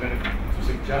 and I'm going to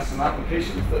suggest some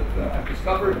applications that I've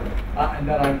discovered, and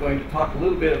then I'm going to talk a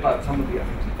little bit about some of the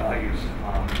ethics and values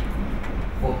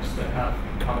folks that have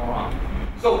come along.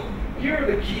 So here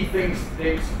are the key things.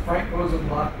 Frank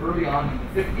Rosenblatt, early on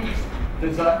in the 50s,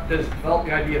 developed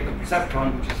the idea of the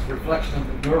perceptron, which is a reflection of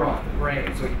the neuron, the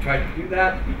brain. So he tried to do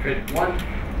that. He created one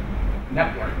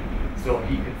network, so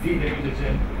he could feed images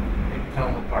in and tell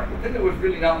them apart. But then there was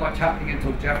really not much happening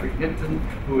until Geoffrey Hinton,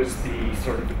 who is the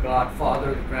sort of the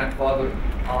godfather, the grandfather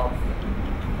of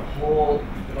the whole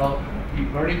development of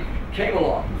deep learning, came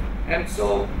along. And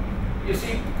so, you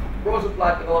see,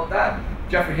 Rosenblatt developed that,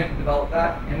 Geoffrey Hinton developed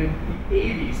that, and in the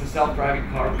 80s, the self-driving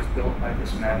car was built by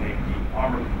this man named Guy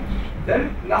Armerling.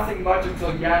 Then nothing much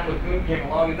until Yann LeCun came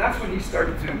along, and that's when he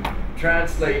started to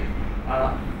translate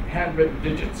handwritten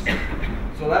digits.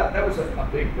 So that was a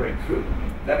big breakthrough.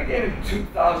 Then again in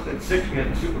 2006, we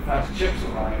had the super fast chips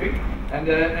arriving, and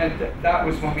that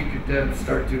was when we could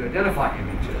start to identify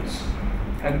images.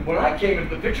 And when I came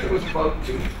into the picture, it was about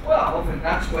 2012, and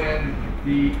that's when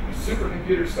the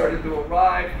supercomputers started to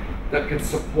arrive that could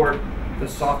support the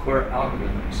software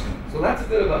algorithms. So that's a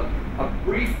bit of a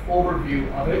brief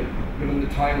overview of it, given the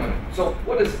time limit. So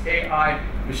what is AI,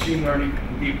 machine learning,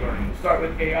 and deep learning? We'll start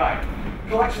with AI.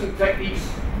 Collection of techniques.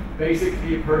 Basically,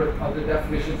 you've heard of the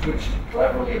definitions, which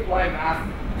cleverly apply math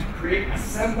to create a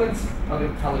semblance of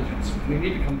intelligence. We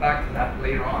need to come back to that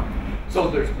later on. So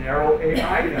there's narrow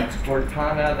AI, that's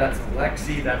Cortana, that's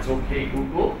Alexi, that's OK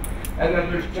Google. And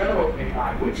then there's general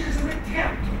AI, which is an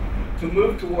attempt to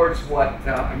move towards what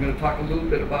I'm going to talk a little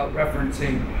bit about,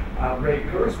 referencing Ray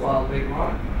Kurzweil later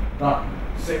on, the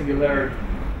singularity,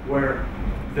 where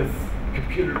the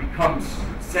computer becomes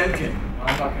sentient.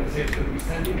 I'm not going to say it's going to be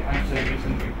sentient, I'm saying it's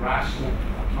going to be rational,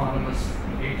 autonomous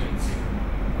agency.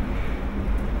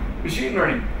 Machine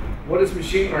learning. What is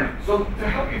machine learning? So to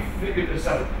help you figure this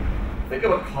out, think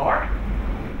of a car.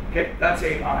 Okay, that's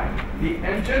AI. The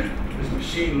engine is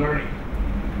machine learning.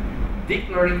 Deep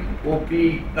learning will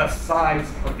be the size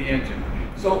of the engine.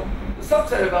 So the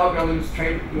subset of algorithms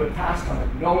trained to do a task on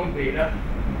a known data,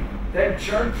 then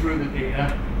churn through the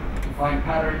data to find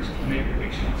patterns and make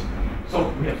predictions. So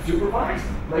we have supervised,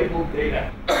 labeled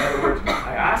data. In other words,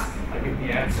 I ask, I give the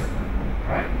answer.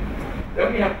 Right?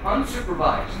 Then we have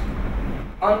unsupervised,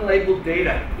 unlabeled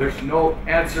data. There's no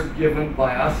answer given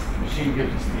by us. The machine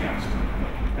gives us the answer.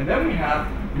 And then we have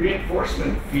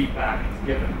reinforcement feedback is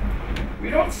given. We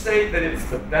don't say that it's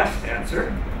the best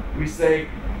answer. We say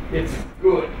it's a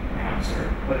good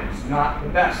answer, but it's not the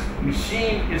best. The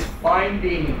machine is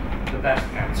finding the best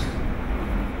answer.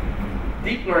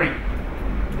 Deep learning.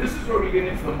 This is where we get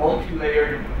into the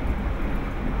multi-layered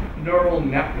neural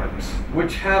networks,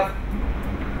 which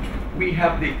we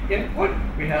have the input,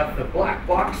 we have the black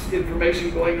box information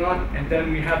going on, and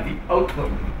then we have the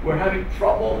output. We're having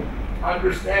trouble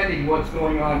understanding what's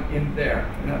going on in there,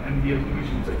 and the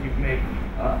illusions that you've made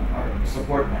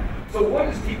support that. So what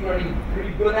is deep learning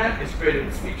pretty good at? It's great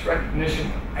at speech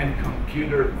recognition and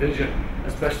computer vision,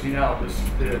 especially now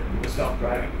with the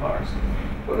self-driving cars.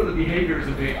 What are the behaviors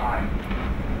of AI?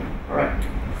 All right.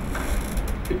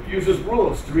 It uses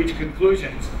rules to reach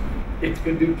conclusions. It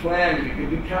can do planning, it can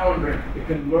do calendaring, it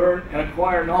can learn and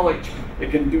acquire knowledge,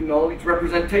 it can do knowledge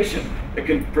representation, it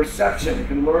can perception, it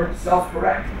can learn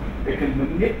self-correct, it can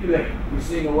manipulate, we're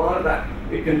seeing a lot of that,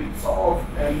 it can solve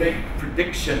and make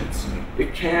predictions,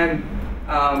 it can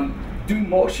do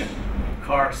motion.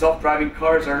 Self-driving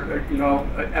cars are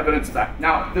evidence of that.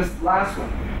 Now, this last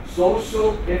one,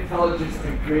 social intelligence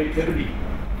and creativity.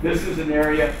 This is an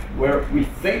area where we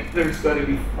think there's going to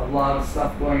be a lot of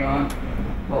stuff going on,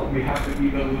 but we have to be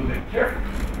a little bit careful.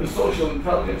 The social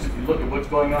intelligence, if you look at what's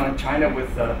going on in China with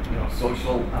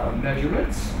social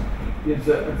measurements, is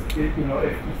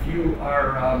if you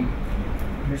are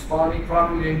responding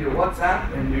properly in your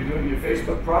WhatsApp and you're doing your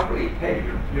Facebook properly, hey,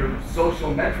 your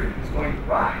social metric is going to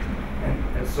rise.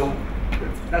 And so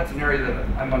That's an area that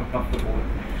I'm uncomfortable with.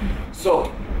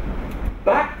 So,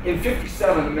 back in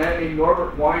 '57, a man named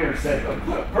Norbert Weiner said, to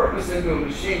put a purpose into a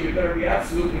machine, you better be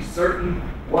absolutely certain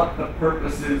what the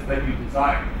purpose is that you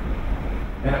desire.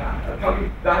 And I'm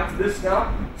coming back to this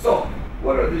now. So,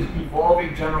 what are these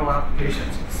evolving general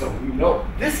applications? So we know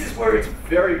this is where it's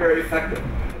very, very effective.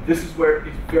 This is where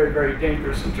it's very, very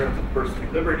dangerous in terms of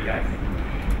personal liberty, I think.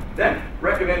 Then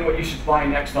recommend what you should buy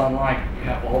next online. You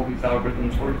have all these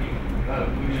algorithms working. You've got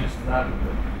allusions to that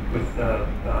with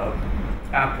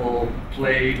Apple,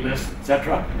 Play, List,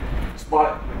 etc.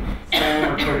 Spot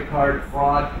spam or credit card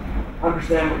fraud.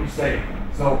 Understand what you say.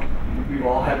 So we've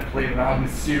all had to play around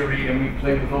with Siri, and we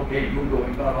played with OK Google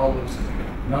and got all those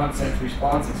nonsense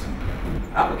responses.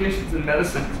 Applications in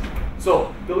medicine.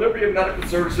 So delivery of medical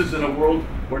services in a world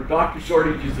where doctor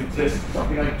shortages exist,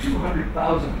 something like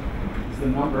 200,000 is the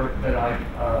number that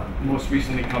I've most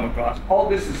recently come across. All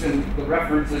this is in the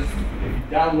references. If you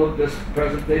download this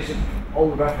presentation, all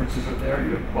the references are there.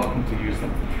 You're welcome to use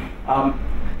them.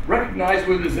 Recognize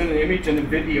what is in an image and a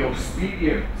video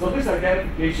speedier. So this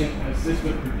identification and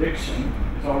assisted prediction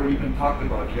has already been talked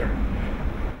about here.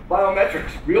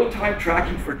 Biometrics, real-time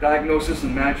tracking for diagnosis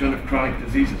and management of chronic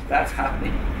diseases. That's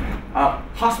happening.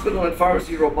 Hospital and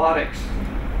pharmacy robotics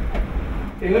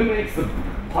eliminates the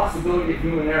possibility of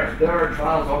human error. There are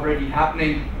trials already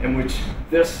happening in which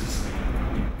this is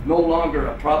no longer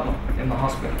a problem in the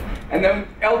hospital. And then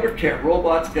elder care,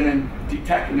 robots can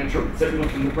detect and interpret signals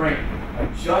from the brain. I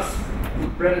just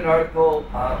read an article,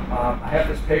 I have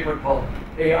this paper called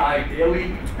AI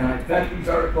Daily, and I vet these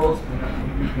articles,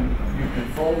 and you can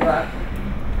follow that.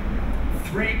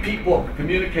 3 people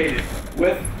communicated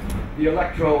with the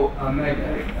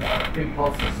electromagnetic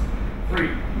impulses. 3.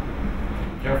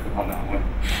 Careful on that one.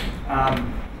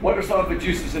 What are some of the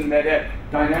uses in med-ed?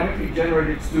 Dynamically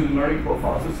generated student learning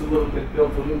profiles. This is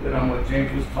built a little bit on what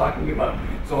James was talking about.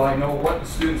 So I know what the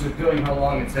students are doing, how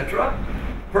long, etc.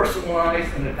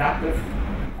 Personalized and adaptive.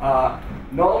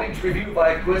 Knowledge review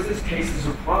via quizzes, cases,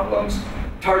 or problems.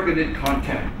 Targeted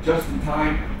content, just in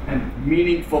time, and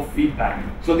meaningful feedback.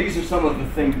 So these are some of the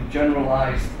things,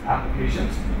 generalized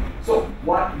applications. So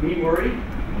what, me worry?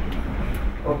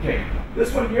 Okay,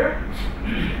 this one here.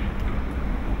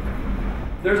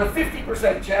 There's a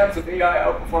 50% chance of AI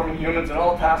outperforming humans in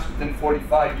all tasks within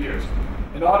 45 years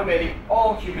and automating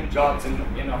all human jobs in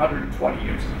 120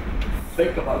 years.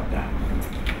 Think about that.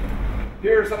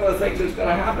 Here are some of the things that's going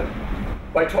to happen.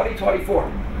 By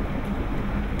 2024,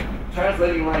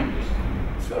 translating languages.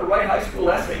 It's going to write high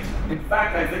school essays. In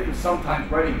fact, I think it's sometimes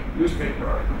writing newspaper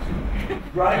articles.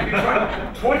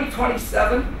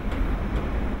 2027,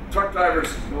 truck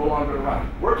drivers no longer around.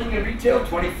 Working in retail,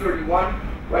 2031.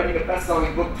 Writing a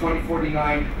best-selling book,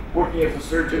 2049. Working as a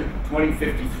surgeon,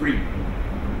 2053.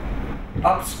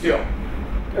 Upskill.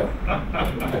 To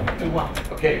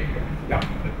what? Okay, yeah.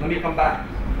 Let me come back.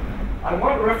 I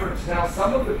want to reference now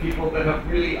some of the people that have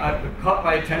really caught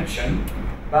my attention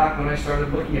back when I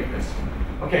started looking at this.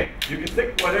 Okay, you can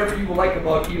think whatever you like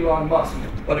about Elon Musk,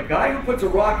 but a guy who puts a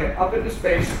rocket up into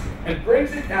space and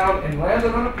brings it down and lands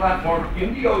it on a platform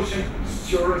in the ocean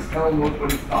sure as hell knows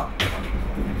what he's talking about.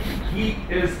 He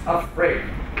is afraid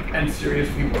and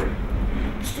seriously worried.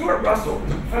 Stuart Russell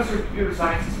is a professor of computer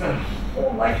science and spent a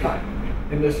whole lifetime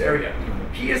in this area.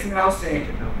 He is now saying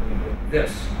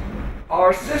this: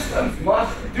 our systems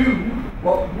must do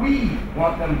what we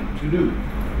want them to do.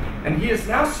 And he is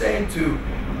now saying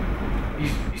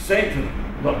he's saying to them,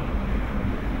 look,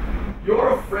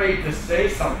 you're afraid to say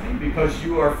something because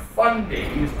your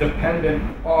funding is dependent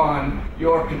on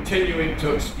your continuing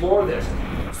to explore this.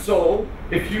 So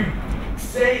if you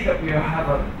say that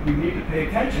we need to pay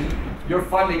attention, your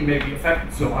funding may be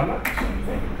affected. So I'm not saying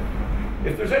anything.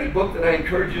 If there's any book that I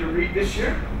encourage you to read this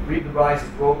year, read The Rise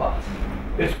of Robots.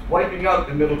 It's wiping out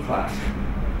the middle class.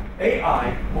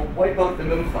 AI will wipe out the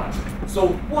middle class.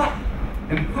 So what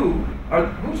and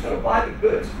who's going to buy the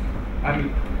goods? I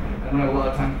mean, I don't have a lot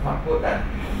of time to talk about that.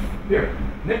 Here,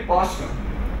 Nick Bostrom.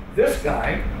 This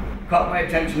guy caught my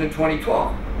attention in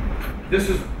 2012. This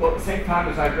is the same time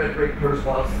as I read Ray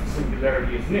Kurzweil's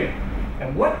Singularity is Near.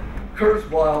 And what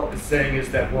Kurzweil is saying is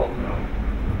that, well, the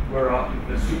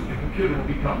computer will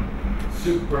become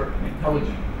super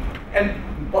intelligent. And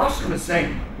Bostrom is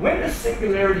saying, when the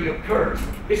singularity occurs,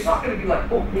 it's not going to be like,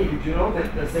 oh, hey, did you know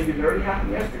that the singularity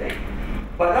happened yesterday?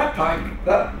 By that time,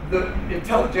 the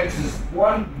intelligence is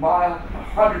 1 mile,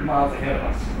 100 miles ahead of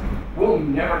us. We'll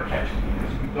never catch it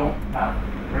because we don't have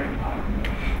brain power.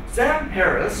 Sam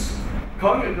Harris,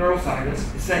 cognitive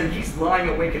neuroscientist, is saying he's lying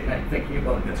awake at night thinking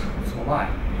about this. So am I.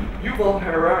 Yuval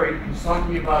Harari, who's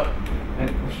talking about,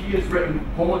 and he has written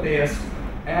Homo Deus,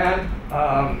 and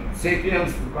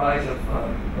Sapiens, The Rise of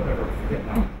whatever, I forget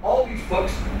now. All these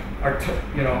books are,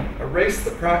 erase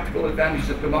the practical advantage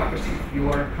of democracy. If you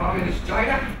are in communist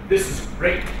China, this is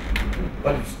great,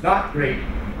 but it's not great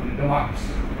in a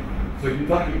democracy. So you're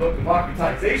talking about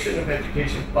democratization of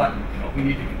education, but we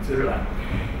need to consider that.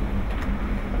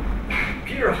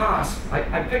 Peter Haas,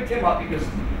 I picked him up because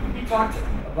he talked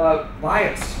about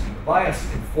bias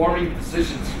informing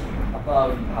decisions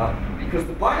about, because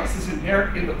the bias is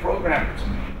inherent in the programmers.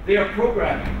 They are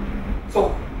programming.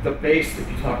 So the base that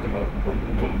you talked about,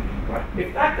 right?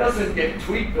 If that doesn't get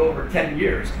tweaked over 10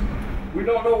 years, we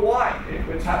don't know why. If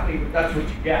it's happening, but that's what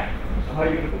you get. So how are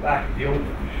you going to go back to the old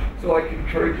one? So I can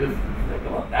encourage you to think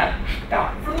about that.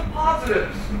 Now, for the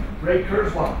positives, Ray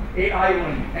Kurzweil, AI will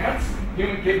enhance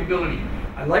human capability.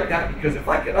 I like that because if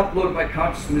I can upload my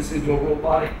consciousness into a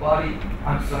robotic body,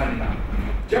 I'm signing up.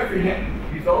 Jeffrey Hinton,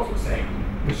 he's also saying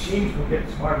machines will get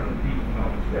smarter than people.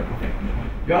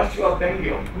 Joshua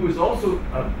Bengio, who is also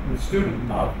a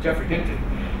student of Jeffrey Hinton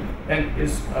and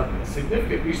is a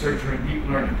significant researcher in deep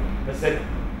learning, has said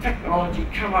technology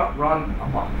cannot run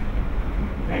amok.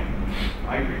 Okay,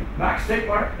 I agree. Max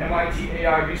Tegmark, MIT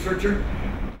AI researcher,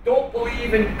 don't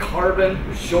believe in carbon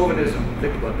chauvinism.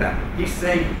 Think about that. He's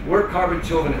saying we're carbon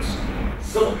chauvinists.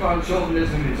 Silicon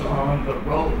chauvinism is on the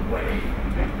roadway.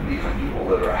 These are people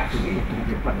that are actually,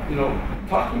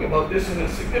 talking about this in a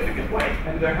significant way,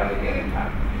 and they're having an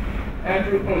impact.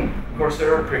 Andrew Ng,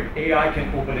 Coursera, great. AI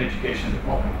can open education to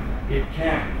all. It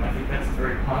can. And I think that's a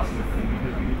very positive thing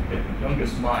because we need to get the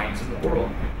youngest minds in the world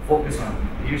to focus on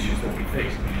the issues that we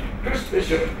face. Chris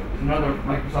Bishop is another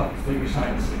Microsoft Distinguished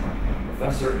Science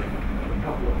professor in a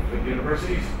couple of big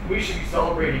universities. We should be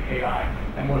celebrating AI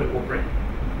and what it will bring.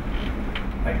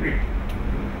 I agree.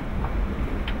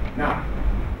 Now,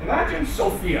 imagine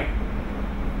Sophia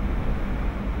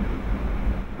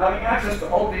having access to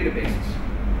all databases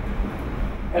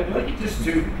and linked this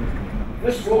to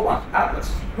this robot,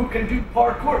 Atlas, who can do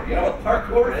parkour. You know what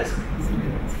parkour is?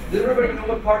 Does everybody know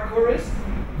what parkour is?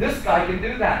 This guy can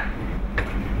do that.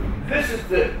 This is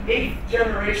the 8th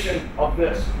generation of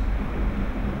this.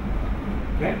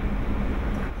 Okay?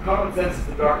 Common sense is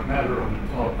the dark matter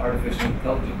of artificial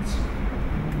intelligence.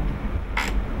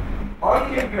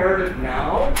 On the imperative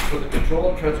now for the control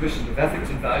and transmission of ethics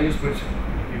and values, which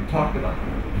you talked about,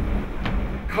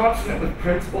 consonant with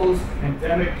principles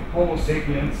endemic to Homo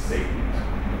sapiens sapiens.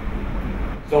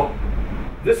 So,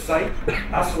 this site,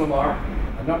 Asilomar,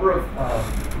 a number of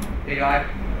AI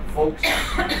folks,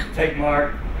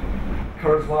 Tegmark,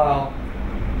 Kurzweil,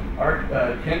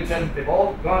 Hinton, they've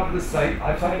all gone to this site.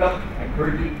 I've signed up. I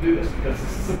encourage you to do this because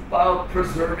this is about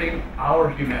preserving our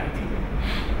humanity.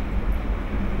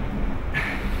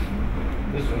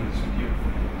 This one is beautiful.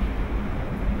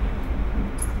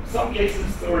 Some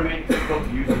cases still remain difficult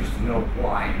to users to know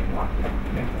why and what.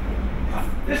 Okay.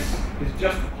 This is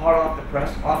just hot off the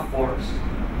press, off forums.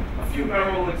 A few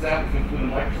memorable examples include a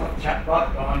Microsoft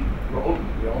chatbot on Road.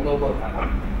 We all know about that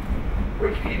one.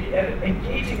 Wikipedia edit,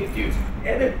 engaging in views.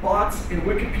 Edit bots in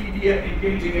Wikipedia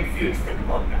engaging in views. Think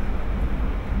about that.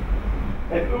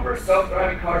 And Uber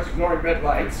self-driving cars ignoring red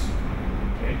lights.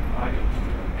 Okay, I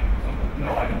don't.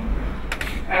 No, I don't.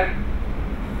 And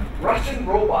Russian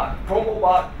robot,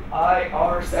 Promobot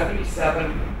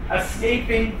IR-77,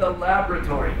 escaping the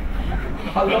laboratory.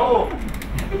 Hello.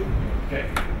 Okay.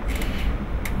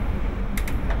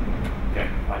 Okay,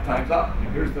 my time's up.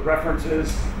 Here's the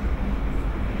references.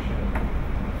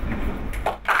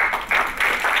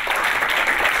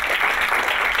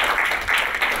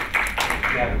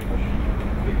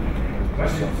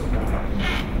 Questions?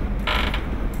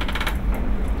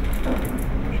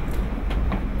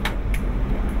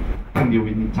 I think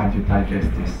we need time to digest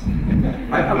this.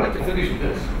 I'd like to finish with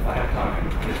this, if I have time.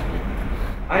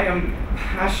 I am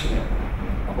passionate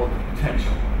about the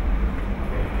potential.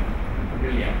 I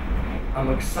really am. I'm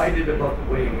excited about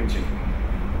the way in which it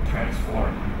can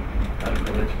transform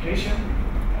medical education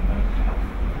and medical health.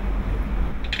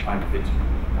 I'm vigilant.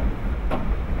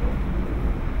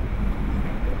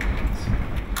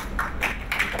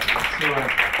 So,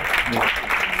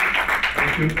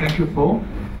 thank you, Paul.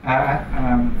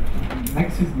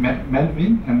 Next is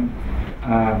Melvin, and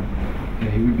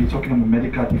he will be talking about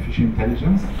medical artificial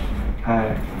intelligence.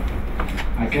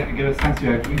 I get a sense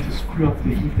you are going to screw up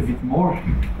the heat a bit more.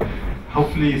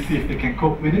 Hopefully, see if they can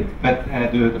cope with it. But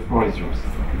the floor is yours.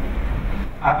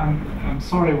 I'm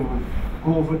sorry we'll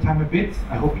go over time a bit.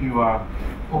 I hope you are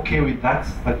okay with that.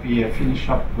 But we finish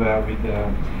up with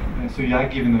so you are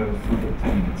given a full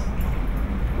 10 minutes.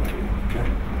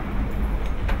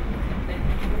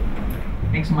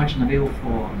 Thanks so much, Nabil,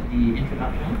 for the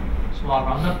introduction. So I'll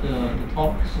round up the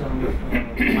talks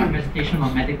with my presentation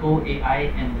on medical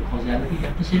AI and the causality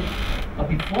deficit. But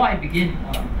before I begin,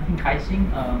 I think Kai Sing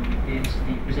is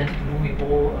the presenter to whom we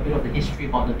owe a bit of the history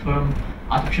about the term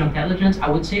artificial intelligence. I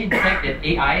would say, in fact, that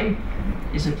AI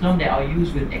is a term that I'll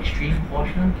use with extreme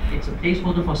caution. It's a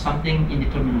placeholder for something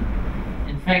indeterminate.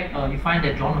 In fact, you find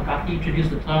that John McCarthy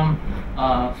introduced the term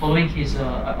following his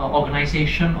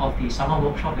organization of the summer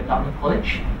workshop at Yale-NUS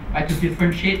College, right, to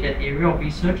differentiate that area of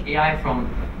research, AI, from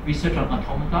research on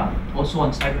automata, also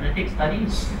on cybernetic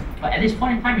studies. But at this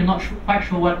point in time, we're not quite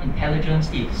sure what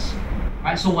intelligence is.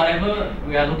 Right, so whatever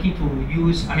we are looking to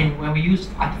use, I mean, when we use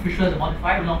artificial as a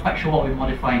modifier, we're not quite sure what we're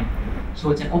modifying. So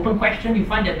it's an open question. You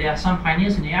find that there are some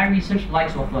pioneers in AI research,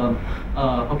 likes of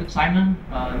Herbert Simon,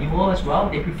 Newell as well.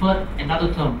 They preferred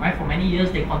another term, right? For many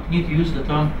years, they continued to use the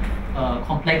term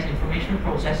complex information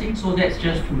processing. So that's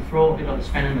just to throw a bit of the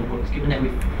span in the works, given that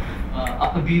we've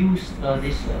abused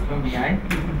this term AI.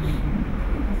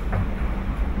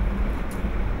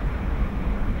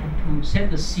 To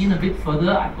set the scene a bit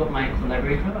further, I've got my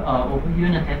collaborator over here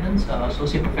in attendance,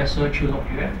 Associate Professor Chua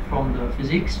Yi Han from the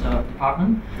Physics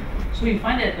Department. So you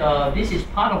find that this is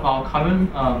part of our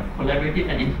current collaborative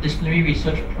and interdisciplinary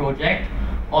research project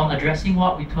on addressing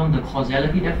what we term the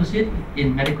causality deficit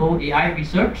in medical AI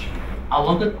research. Our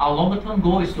longer term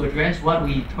goal is to address what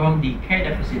we term the care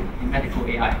deficit in medical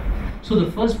AI. So the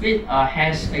first bit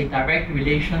has a direct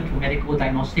relation to medical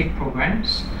diagnostic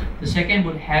programs. The second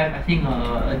would have, I think,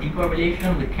 a deeper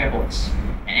relation with care boards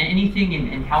and anything in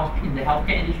the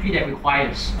healthcare industry that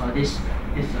requires this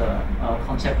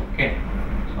concept of care.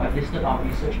 So I've listed our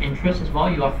research interests as well.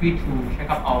 You are free to check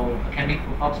out our academic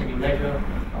profiles at your leisure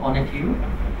on NTU.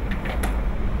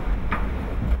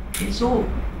 Okay, so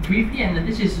briefly, and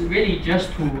this is really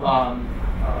just to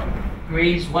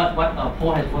graze what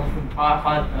Paul has gone through in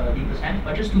far deeper sense,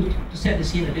 but just to set the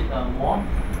scene a bit more.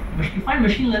 You find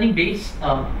machine learning based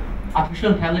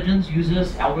artificial intelligence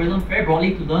uses algorithms very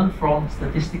broadly to learn from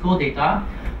statistical data.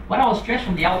 What I will stress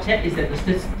from the outset is that the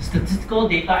statistical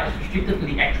data is restricted to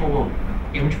the actual world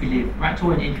in which we live, right?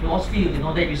 So in philosophy, you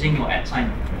know that using your @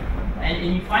 sign.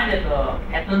 And you find that the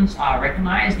patterns are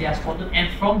recognized, they are spotted, and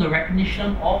from the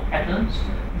recognition of patterns,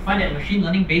 you find that machine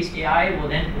learning based AI will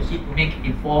then proceed to make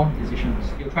informed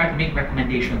decisions. They'll try to make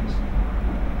recommendations.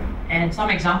 And some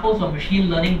examples of machine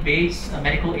learning based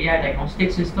medical AI diagnostic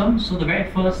systems. So the very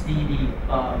first, the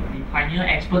Pioneer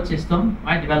Expert system,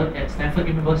 right, developed at Stanford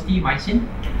University, MySyn.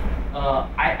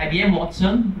 IBM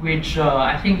Watson, which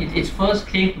I think its first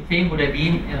claim to fame would have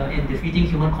been in defeating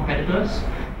human competitors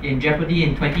in Jeopardy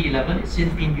in 2011. It's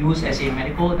since been used as a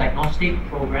medical diagnostic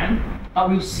program. But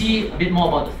we'll see a bit more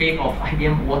about the fate of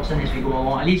IBM Watson as we go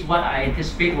along. At least what I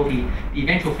anticipate will be the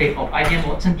eventual fate of IBM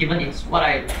Watson, given it's what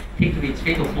I take to be its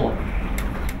fatal flaw.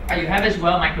 You have as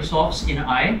well Microsoft's Inner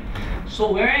Eye. So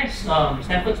whereas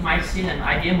Stanford's MySyn and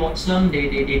IBM Watson, they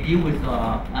deal with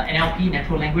NLP,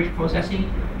 natural language processing,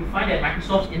 you find that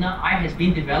Microsoft's Inner Eye has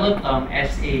been developed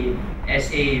as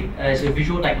a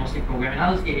visual diagnostic program. In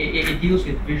other words, it deals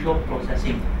with visual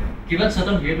processing. Given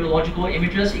certain radiological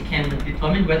images, it can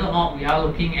determine whether or not we are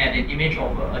looking at an image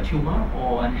of a tumor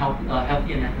or a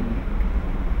healthy anatomy.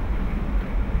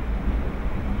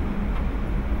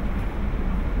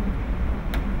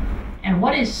 And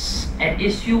what is at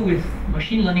issue with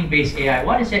machine learning based AI?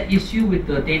 What is at issue with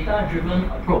the data driven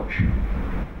approach?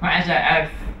 As I've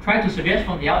tried to suggest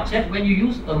from the outset, when you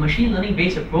use a machine learning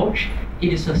based approach,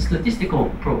 it is a statistical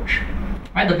approach.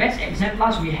 Right? The best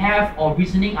exemplars we have of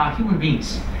reasoning are human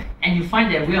beings. And you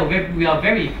find that we are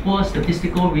very poor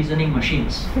statistical reasoning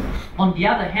machines. On the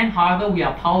other hand, however, we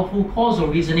are powerful causal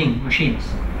reasoning machines.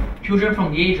 Children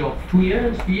from the age of 2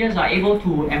 years, 3 years are able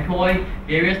to employ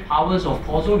various powers of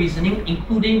causal reasoning,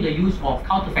 including the use of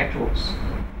counterfactuals,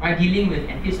 right, dealing with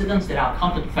antecedents that are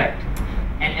counter to fact.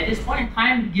 And at this point in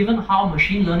time, given how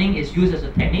machine learning is used as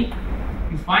a technique,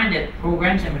 you find that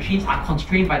programs and machines are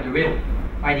constrained by the real,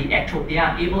 by the actual. They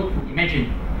are able to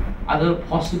imagine other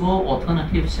possible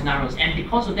alternative scenarios. And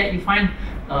because of that, you find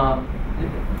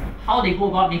how they go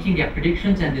about making their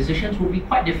predictions and decisions will be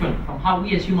quite different from how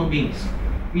we as human beings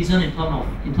reason in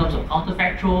terms of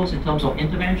counterfactuals, in terms of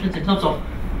interventions, in terms of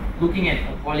looking at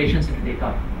correlations in the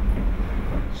data.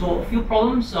 So a few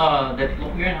problems that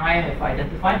Lockyer and I have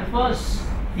identified. The first,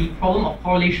 the problem of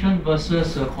correlation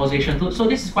versus causation. So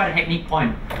this is quite a hackneyed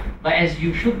point. But as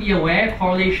you should be aware,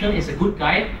 correlation is a good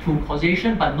guide to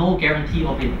causation, but no guarantee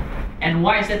of it. And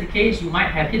why is that the case? You might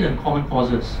have hidden common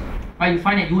causes. Right? You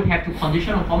find that you would have to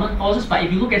condition on common causes, but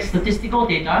if you look at statistical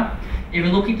data, if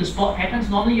you're looking to spot patterns,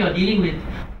 normally you're dealing with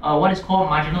what is called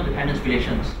marginal dependence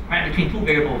relations, right, between two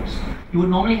variables. You would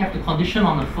normally have to condition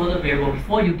on a further variable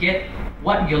before you get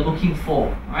what you're looking for,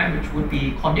 right, which would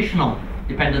be conditional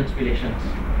dependence relations.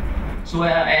 So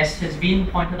as has been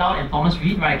pointed out in Thomas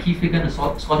Reid, right, a key figure in the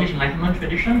Scottish Enlightenment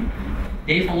tradition,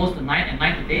 day follows the night and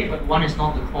night the day, but one is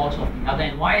not the cause of the other.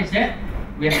 And why is that?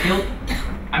 We have built,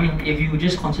 I mean, if you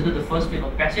just consider the first bit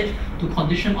of the passage, to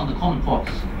condition on the common cause,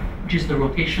 which is the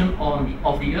rotation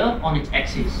of the Earth on its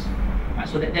axis. Right,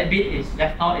 so that bit is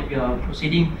left out if you're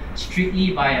proceeding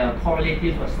strictly by a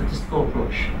correlative or statistical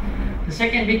approach. The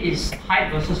second bit is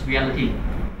hype versus reality.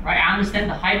 Right, I understand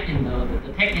the hype in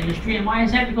the tech industry, and why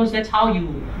is that? Because that's how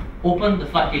you open the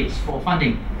floodgates for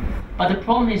funding. But the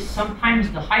problem is sometimes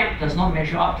the hype does not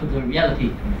measure up to the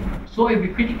reality. So if we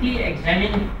critically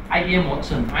examine IBM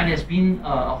Watson, right, there's been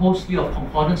a whole slew of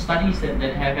concordance studies that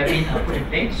have been put in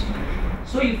place.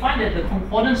 So you find that the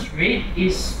concordance rate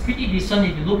is pretty decent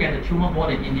if you look at the tumor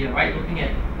board in India, right, looking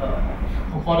at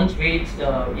concordance rates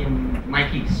in the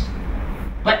 90s.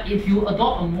 But if you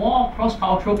adopt a more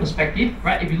cross-cultural perspective,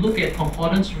 right, if you look at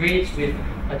concordance rates with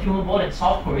a tumor board in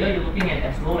South Korea, you're looking at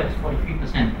as low as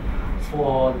 43%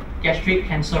 for gastric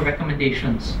cancer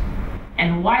recommendations.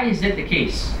 And why is that the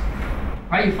case?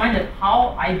 Right, you find that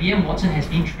how IBM Watson has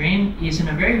been trained is in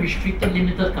a very restricted,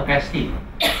 limited capacity.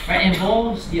 Right, it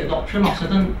involves the adoption of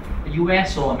certain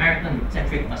US or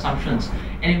American-centric assumptions,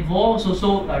 and involves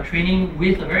also training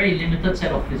with a very limited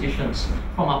set of physicians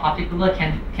from a particular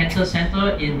cancer center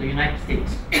in the United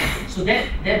States. So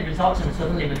that results in a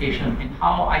certain limitation in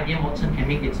how IBM Watson can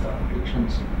make its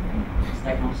predictions, its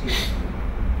diagnosis.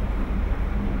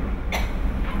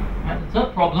 The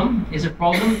third problem is a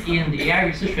problem in the AI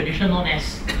research tradition known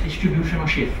as distributional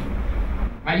shift.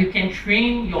 Right, you can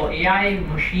train your AI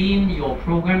machine, your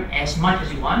program as much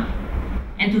as you want,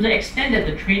 and to the extent that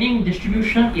the training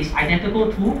distribution is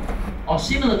identical to or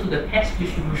similar to the test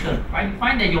distribution, right, you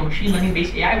find that your machine learning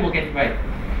based AI will get it right.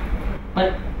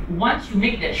 But once you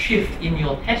make that shift in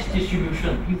your test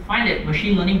distribution, you find that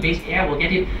machine learning based AI will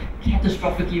get it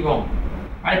catastrophically wrong.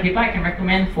 Right, a paper I can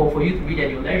recommend for you to read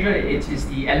at your leisure is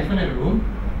The Elephant in the Room,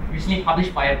 recently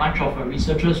published by a bunch of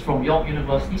researchers from York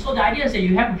University. So the idea is that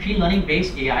you have machine learning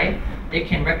based AI that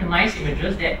can recognize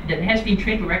images, that has been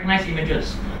trained to recognize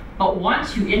images. But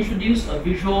once you introduce a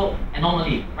visual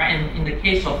anomaly, right, and in the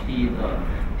case of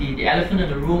the Elephant in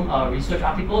the Room research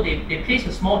article, they place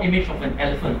a small image of an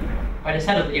elephant by the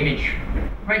side of the image.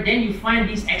 Right, then you find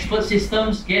these expert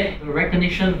systems get the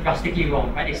recognition drastically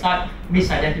wrong. Right, they start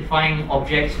misidentifying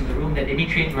objects in the room that they've been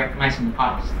trained to recognize in the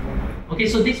past. Okay,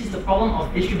 so this is the problem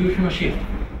of distributional shift.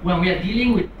 When we are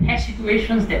dealing with test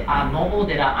situations that are novel,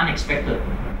 that are unexpected.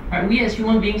 Right, we as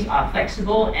human beings are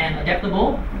flexible and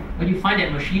adaptable, but you find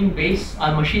that machine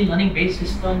learning-based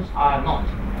systems are not.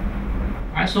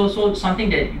 Right, so something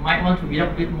that you might want to read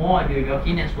up a bit more if you're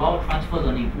keen as well, transfer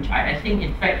learning, which I think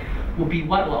in fact will be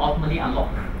what will ultimately unlock,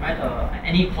 right,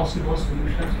 any possible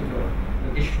solutions to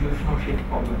the distributional shift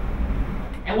problem.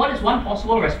 And what is one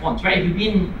possible response, right? If you've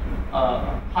been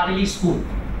heartily schooled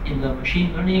in the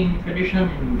machine learning tradition,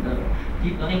 in the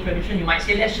deep learning tradition, you might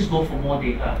say, let's just go for more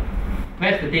data.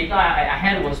 Where if the data I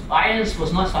had was biased,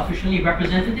 was not sufficiently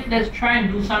representative, let's try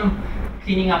and do some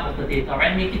cleaning up of the data,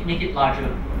 right? Make it larger.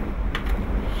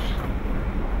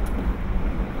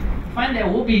 Find there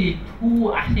will be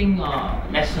two, I think,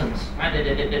 lessons, right,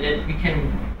 that we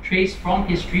can trace from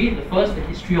history. The first, the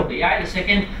history of the AI. The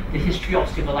second, the history of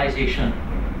civilization.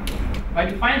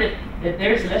 Right, you find that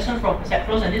there is a lesson from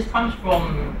perceptuals, and this comes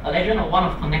from a legend of one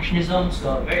of connectionism's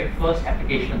very first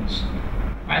applications.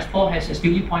 Right, as Paul has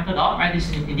astutely pointed out, right, this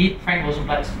is indeed Frank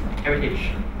Rosenblatt's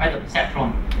heritage, right, the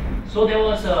perceptron. So there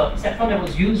was a perceptron that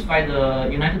was used by the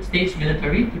United States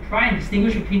military to try and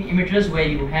distinguish between images where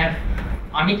you have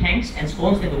army tanks and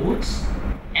stones in the woods,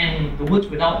 and the woods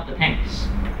without the tanks.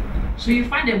 So you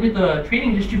find that with the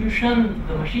training distribution,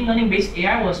 the machine learning based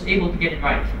AI was able to get it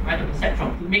right, the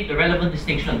perceptron, to make the relevant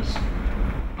distinctions.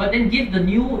 But then give the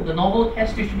novel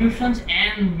test distributions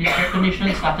and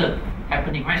misrecognition started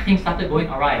happening, right? Things started going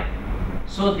awry.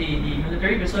 So the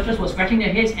military researchers were scratching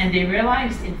their heads, and they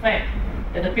realized, in fact,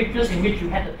 that the pictures in which you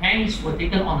had the tanks were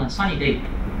taken on a sunny day,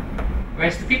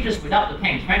 whereas the pictures without the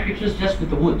tanks, right, pictures just with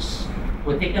the woods,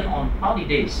 were taken on cloudy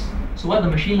days. So what the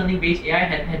machine learning based AI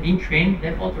had been trained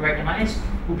therefore to recognize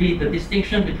would be the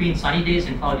distinction between sunny days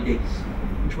and cloudy days,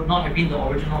 which would not have been the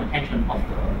original intention of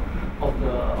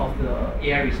the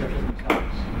AI researchers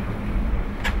themselves.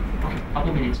 Okay,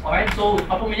 couple minutes. Alright, so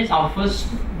couple minutes, our first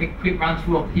quick run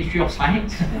through of the history of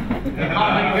science.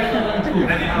 How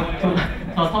relevant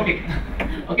to our topic.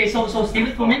 Okay, so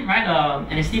Stephen Pullman, right,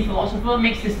 an esteemed philosopher,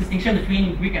 makes this distinction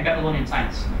between Greek and Babylonian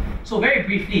science. So very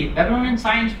briefly, Babylonian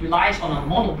science relies on a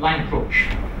model-blind approach.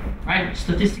 Right?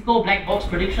 Statistical black box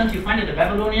predictions, you find that the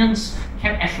Babylonians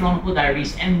kept astronomical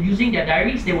diaries, and using their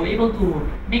diaries, they were able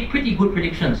to make pretty good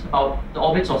predictions about the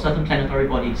orbits of certain planetary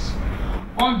bodies.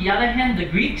 On the other hand, the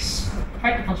Greeks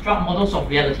tried to construct models of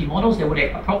reality, models that would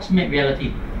approximate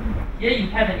reality. Here you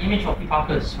have an image of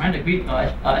Hipparchus, right? The Greek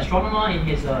astronomer in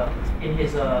his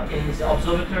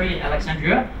observatory in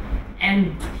Alexandria,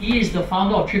 and he is the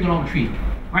founder of trigonometry.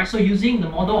 Right, so using the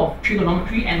model of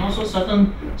trigonometry and also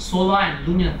certain solar and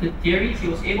lunar theories, he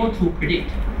was able to predict,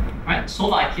 right,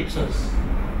 solar eclipses.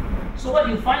 So what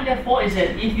you find therefore is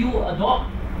that if you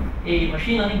adopt a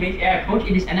machine learning based AI approach,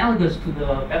 it is analogous to the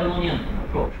Babylonian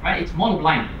approach, right? It's model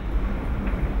blind.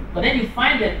 But then you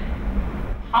find that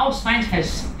how science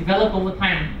has developed over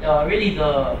time, really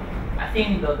I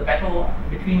think the battle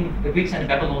between the Greeks and the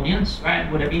Babylonians, right,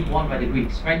 would have been won by the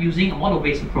Greeks, right, using a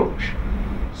model-based approach.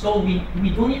 So we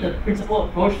do need a principal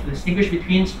approach to distinguish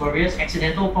between spurious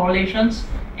accidental correlations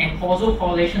and causal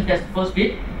correlations. That's the first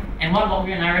bit. And what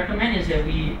Lockyer and I recommend is that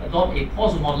we adopt a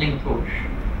causal modeling approach.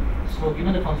 So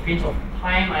given the constraints of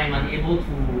time, I'm unable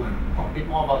to talk a bit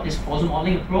more about this causal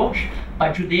modeling approach.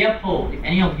 But Judea Pearl, if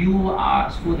any of you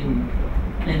are schooled in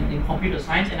computer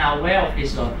science and are aware of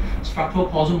this structural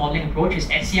causal modeling approach, his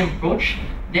SCM approach,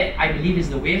 that I believe is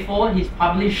the way forward. He's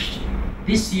published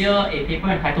this year a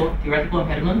paper entitled Theoretical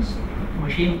Impediments to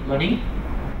Machine Learning.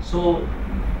 So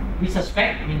we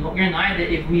suspect, Lockyer and I,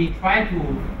 that if we try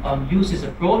to use this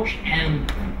approach and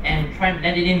try and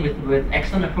blend it in with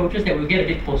external approaches, that we'll get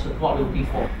a bit closer to what we're looking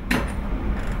for.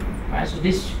 Right, so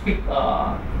this quick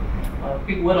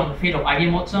word on the fate of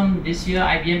IBM Watson. This year,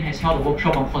 IBM has held a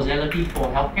workshop on causality for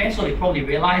healthcare, so they probably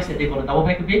realized that they've got to double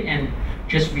back a bit and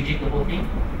just rejig the whole thing.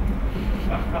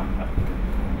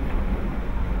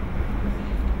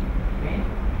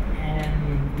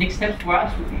 Next steps for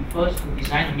us would be first to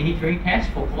design a mini Turing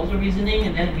test for causal reasoning,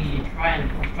 and then we try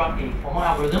and construct a formal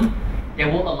algorithm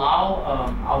that will allow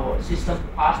our system to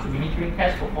pass the mini Turing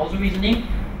test for causal reasoning,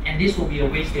 and this will be a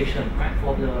way station, right,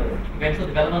 for the eventual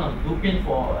development of the blueprint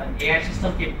for an AI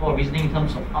system capable of reasoning in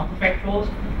terms of counterfactuals.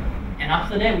 And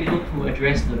after that, we look to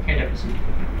address the care deficit.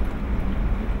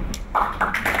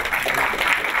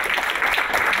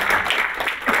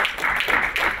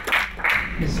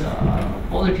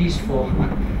 Apologies for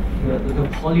the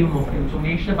volume of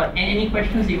information, but any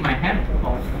questions that you might have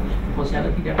about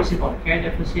causality deficit or care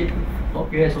deficit,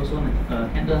 Lockyer is also in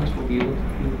attendance, will be able to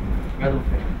do relevant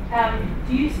questions.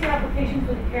 Do you see applications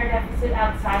for the care deficit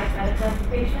outside of medical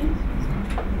applications?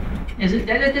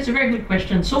 That's a very good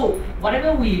question. So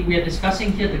whatever we are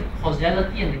discussing here, the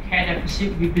causality and the care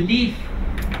deficit, we believe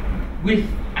with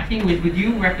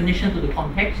due recognition to the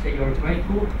context that you're referring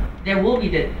to, there will be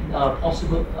that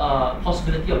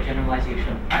possibility of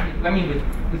generalization. Right?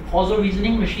 With causal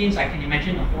reasoning machines, I can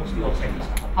imagine a whole slew of sectors,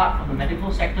 apart from the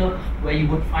medical sector, where you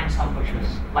would find some pushes.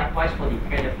 Likewise for the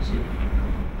care deficit.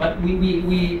 But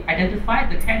we identified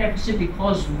the care deficit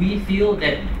because we feel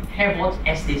that care boards,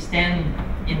 as they stand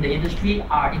in the industry,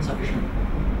 are insufficient.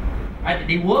 Right?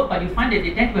 They work, but you find that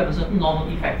they tend to have a certain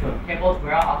novelty factor. Care boards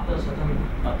wear out after a certain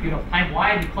period of time.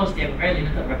 Why? Because they have a very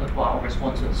limited repertoire of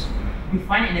responses. We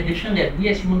find in addition that we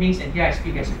as human beings, and here I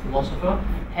speak as a philosopher,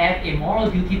 have a moral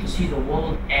duty to see the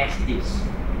world as it is.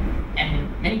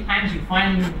 And many times you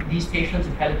find these patients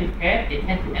in palliative care, they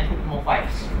tend to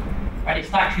anthropomorphize. Right? They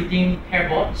start treating care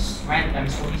boards, right?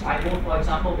 So these IO, for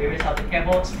example, various other care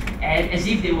boards, as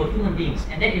if they were human beings.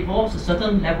 And that involves a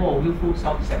certain level of willful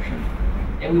self-deception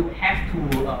that we would have to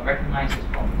recognize as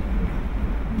well.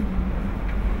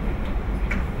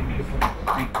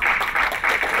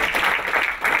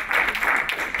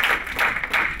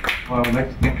 Well,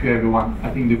 thank you everyone.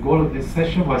 I think the goal of this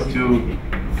session was to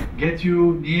get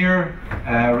you near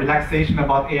relaxation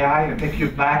about AI and take you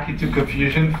back into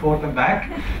confusion, forth and back.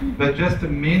 But just the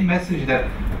main message that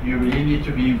you really need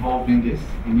to be involved in this.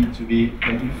 You need to be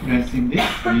influencing this.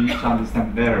 You need to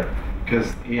understand better,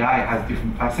 because AI has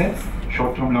different facets,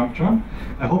 short-term, long-term.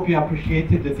 I hope you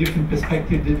appreciated the different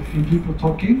perspectives, the different people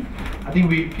talking. I think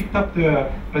we picked up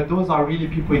but those are really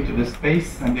people into the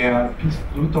space, and please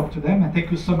do talk to them. And thank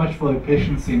you so much for the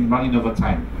patience in running over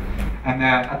time. And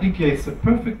I think it's a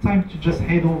perfect time to just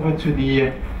head over to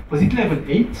the, was it level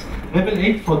 8? Level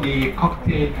 8 for the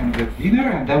cocktail and the dinner,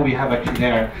 and then we have actually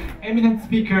their eminent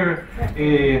speaker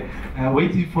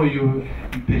waiting for you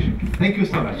impatiently. Thank you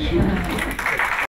so much.